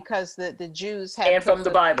by because the Jews had and from the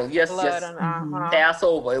Bible. Yes.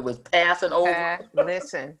 Passover. It was passing over.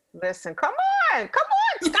 Listen. Come on,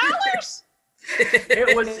 scholars.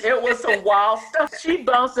 It was some wild stuff. She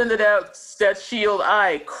bounced into that shield.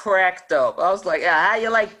 I cracked up. I was like, how you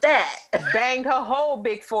like that? Banged her whole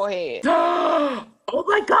big forehead. Oh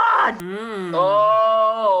my God.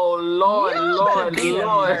 Oh Lord.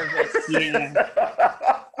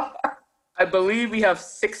 Yeah. I believe we have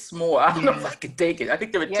 6 more. I don't know if I can take it. I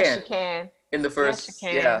think there were 10. Yes, you can. In the first,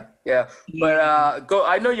 yeah. But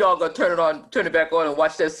I know y'all gonna turn it back on and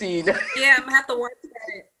watch that scene. Yeah, I'm gonna have to watch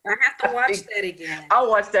that. I have to watch that again. I'll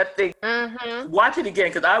watch that thing. Watch it again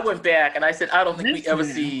because I went back and I said I don't think we ever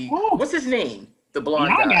see. What's his name? The blonde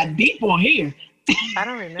guy. Y'all got deep on here. I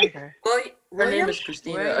don't remember. Her name is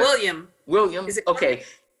Christina. William. Is it okay?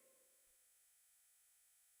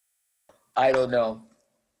 I don't know.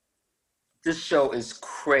 This show is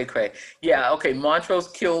cray. Yeah, okay. Montrose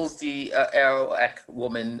kills the Arawak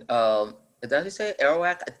woman. Did I say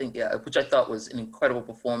Arawak? I think, yeah, which I thought was an incredible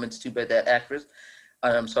performance. Too bad that actress.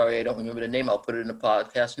 I'm sorry, I don't remember the name. I'll put it in the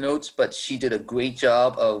podcast notes. But she did a great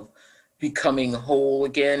job of becoming whole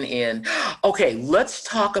again. And okay, let's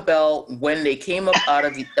talk about when they came up out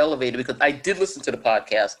of the elevator, because I did listen to the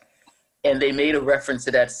podcast. And they made a reference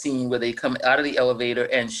to that scene where they come out of the elevator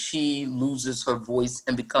and she loses her voice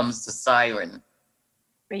and becomes the siren.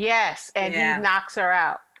 Yes, and he knocks her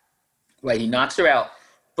out. Right, he knocks her out.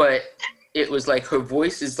 But it was like her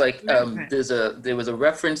voice is like there was a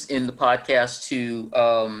reference in the podcast to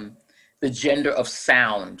the gender of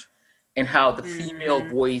sound and how the female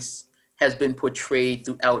voice has been portrayed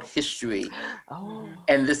throughout history.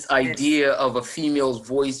 And this idea of a female's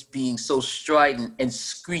voice being so strident and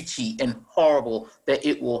screechy and horrible that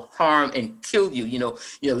it will harm and kill you,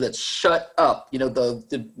 let's shut up,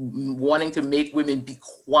 the wanting to make women be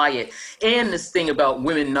quiet. And this thing about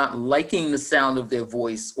women not liking the sound of their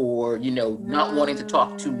voice or, not wanting to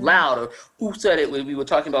talk too loud. Or who said it when we were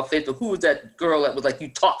talking about Facebook? Who was that girl that was like, you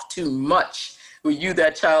talk too much? Were you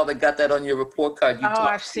that child that got that on your report card?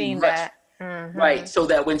 I've seen that. Mm-hmm. Right. So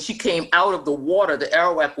that when she came out of the water, the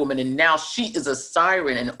Arawak woman, and now she is a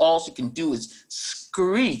siren and all she can do is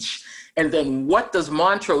screech. And then what does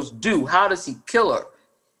Montrose do? How does he kill her?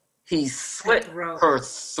 He slit her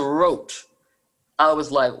throat. I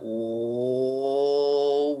was like, oh,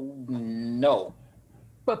 no.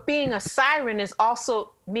 But being a siren is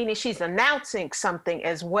also meaning she's announcing something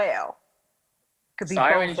as well.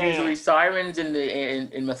 Sirens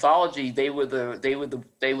in mythology, they were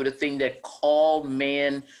the thing that called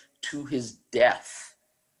man to his death.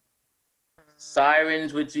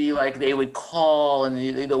 Sirens would be like they would call,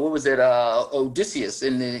 and what was it, Odysseus,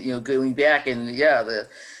 and going back, and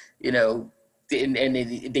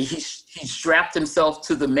he strapped himself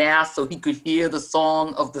to the mast so he could hear the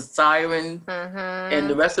song of the siren, and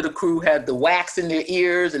the rest of the crew had the wax in their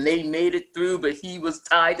ears and they made it through, but he was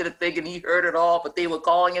tied to the thing and he heard it all, but they were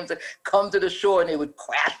calling him to come to the shore and they would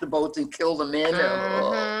crash the boats and kill the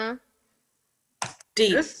men.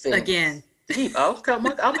 Deep again. Deep. I'll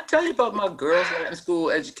tell you about my girls' Latin school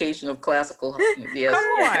education of classical. Yes. Come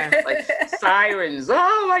on. Like sirens.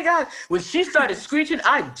 Oh my God. When she started screeching,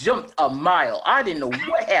 I jumped a mile. I didn't know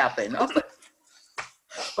what happened. I was like,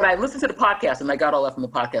 but I listened to the podcast and I got all that from the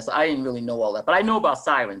podcast. So I didn't really know all that, but I know about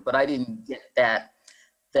sirens, but I didn't get that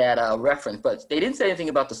reference. But they didn't say anything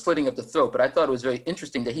about the slitting of the throat, but I thought it was very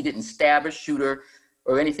interesting that he didn't stab her, shoot her,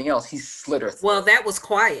 or anything else. He slit her. Well, that was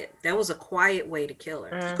quiet. That was a quiet way to kill her.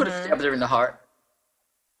 He could have stabbed her in the heart.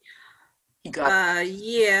 He got.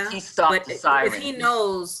 He stopped the siren. If he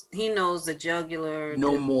knows the jugular.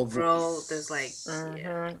 No more throat. There's like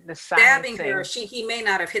the stabbing her. He may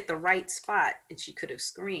not have hit the right spot, and she could have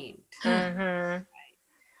screamed. But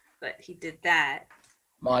he did that.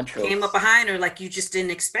 Montrose came up behind her like you just didn't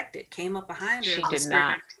expect it. Came up behind her. She did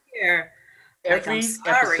not. Every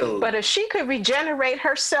episode. But if she could regenerate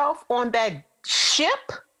herself on that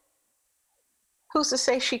ship, who's to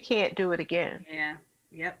say she can't do it again? Yeah.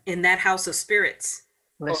 Yep. In that house of spirits.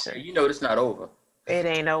 Listen. Okay, it's not over. It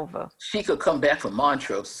ain't over. She could come back from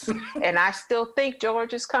Montrose. And I still think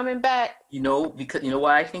George is coming back. Because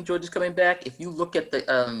why I think George is coming back? If you look at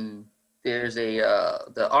the there's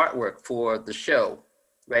the artwork for the show.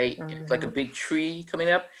 Right? It's like a big tree coming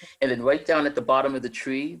up. And then right down at the bottom of the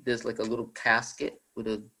tree, there's like a little casket with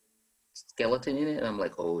a skeleton in it. And I'm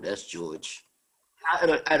like, oh, that's George. I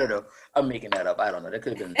don't know. I'm making that up. I don't know. That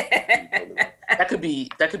could have been. that could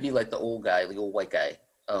be like the old guy, the old white guy.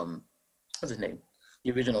 What's his name?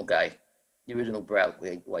 The original guy. The original brown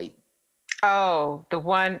white. Oh, the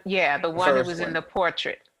one. Yeah, the one who was in the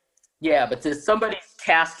portrait. Yeah, but there's somebody's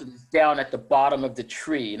casket is down at the bottom of the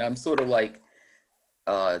tree. And I'm sort of like,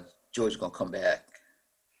 George is gonna come back.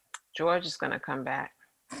 George is gonna come back.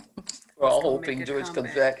 We're all hoping George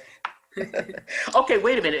comes back. Okay,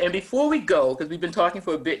 wait a minute. And before we go, because we've been talking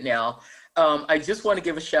for a bit now, I just want to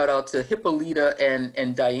give a shout out to Hippolyta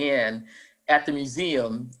and Diane at the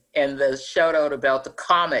museum, and the shout out about the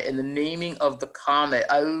comet and the naming of the comet.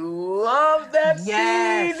 I love that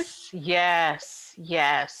scene.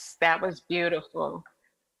 Yes. That was beautiful.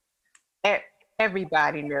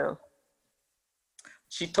 Everybody knew.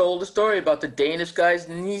 She told a story about the Danish guy's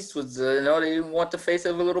niece was, they didn't want the face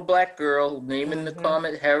of a little black girl, naming the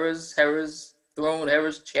comet Hera's throne,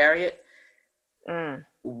 Hera's chariot.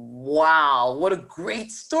 Wow, what a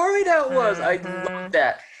great story that was. I love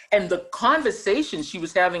that. And the conversation she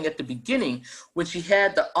was having at the beginning when she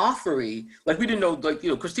had the offery, like we didn't know,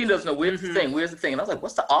 Christina doesn't know, where's the thing? And I was like,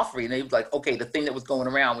 what's the offery? And they was like, okay, the thing that was going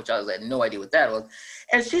around, which I had no idea what that was.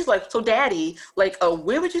 And she's like, so daddy, like,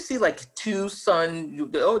 where would you see like two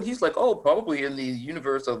sun? Oh, he's like, oh, probably in the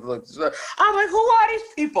universe of like, I'm like, who are these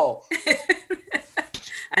people?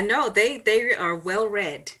 I know, they are well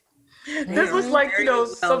read. This was like,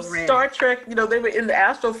 some Star Trek, they were in the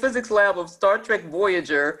astrophysics lab of Star Trek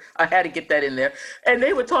Voyager. I had to get that in there. And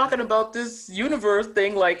they were talking about this universe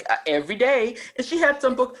thing like every day. And she had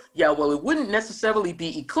some book. Yeah, well, it wouldn't necessarily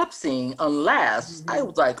be eclipsing unless I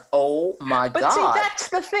was like, oh my God. But see, that's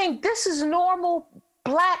the thing. This is normal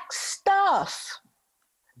Black stuff.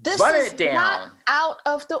 This is not out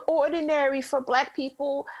of the ordinary for Black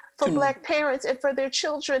people, for Black parents, and for their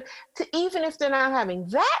children, to even if they're not having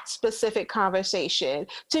that specific conversation,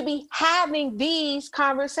 to be having these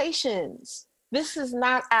conversations. This is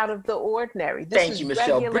not out of the ordinary. Thank you,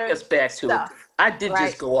 Michelle. Bring us back to it. I did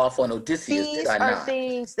just go off on Odysseus, did I not? These are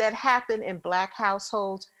things that happen in Black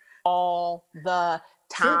households all the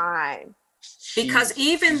time. Because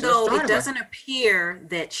even though it doesn't appear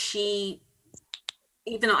that she,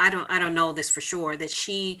 even though I don't know this for sure, that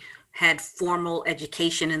she had formal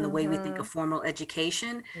education in the way we think of formal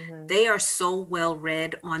education, they are so well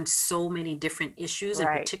read on so many different issues, in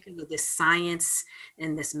particular this science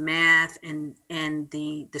and this math and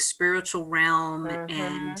the spiritual realm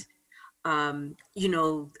and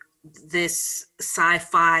this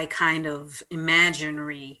sci-fi kind of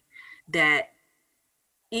imaginary, that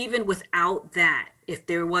even without that, if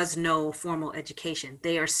there was no formal education,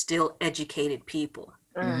 they are still educated people.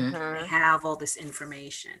 They have all this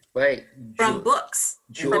information from books.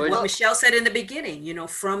 From what Michelle said in the beginning,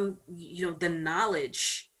 from the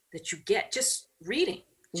knowledge that you get just reading.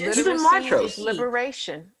 Even Montrose.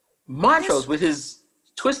 Liberation. Montrose with his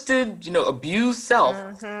twisted, abused self.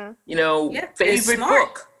 Favorite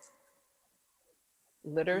book.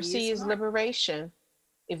 Literacy is liberation.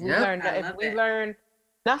 If we learn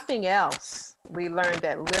nothing else, we learned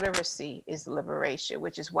that literacy is liberation,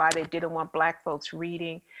 which is why they didn't want Black folks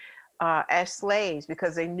reading as slaves,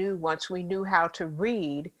 because they knew once we knew how to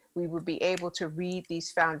read, we would be able to read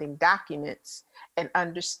these founding documents and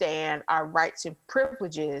understand our rights and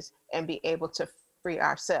privileges and be able to free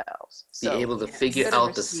ourselves. Be able to figure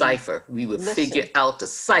out the cipher. We would figure out the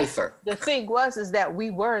cipher. The thing is that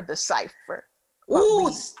we were the cipher.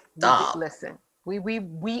 Ooh, stop.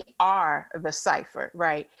 We are the cipher,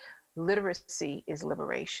 right? Literacy is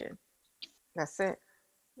liberation. That's it.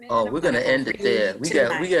 Oh, we're gonna end it there. We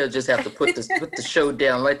gotta just have to put the show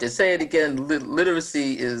down right there. Say it again.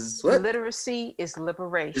 Literacy is what? Literacy is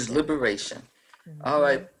liberation. Is liberation. All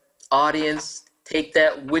right, audience, take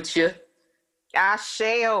that with you. I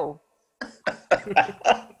shall.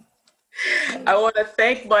 I want to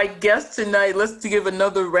thank my guests tonight. Let's give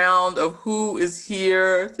another round of who is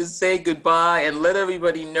here to say goodbye and let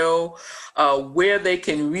everybody know where they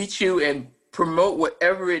can reach you and promote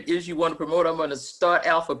whatever it is you want to promote. I'm going to start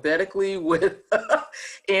alphabetically with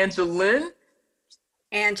Angeline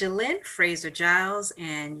Fraser Giles,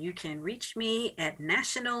 and you can reach me at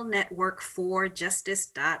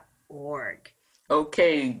nationalnetwork4justice.org.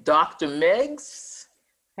 Okay, Dr. Meggs.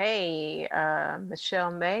 Hey,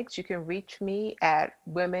 Michelle Meggs, you can reach me at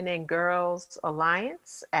Women and Girls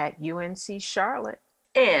Alliance at UNC Charlotte.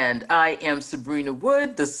 And I am Sabrina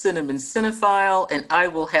Wood, the Cinnamon Cinephile, and I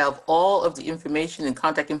will have all of the information and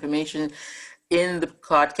contact information in the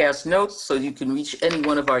podcast notes, so you can reach any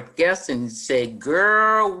one of our guests and say,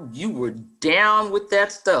 girl, you were down with that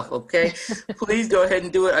stuff, okay? Please go ahead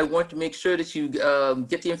and do it. I want to make sure that you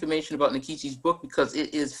get the information about Nkechi's book, because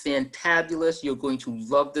it is fantabulous. You're going to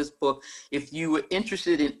love this book. If you were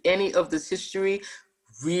interested in any of this history,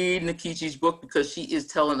 read Nkechi's book, because she is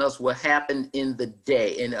telling us what happened in the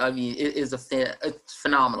day. And I mean, it is it's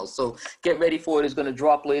phenomenal. So get ready for it. It's going to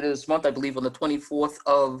drop later this month, I believe on the 24th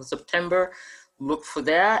of September. Look for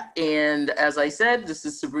that. And as I said, this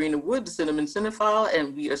is Sabrina Wood, the Cinnamon Cinephile,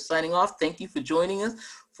 and we are signing off. Thank you for joining us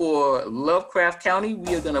for Lovecraft County.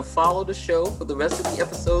 We are going to follow the show for the rest of the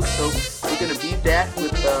episode. So we're going to be back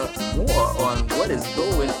with more on what is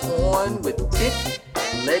going on with Tick,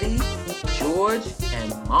 Letty, George, and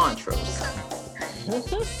Montrose.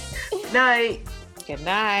 Night. Good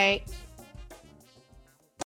night.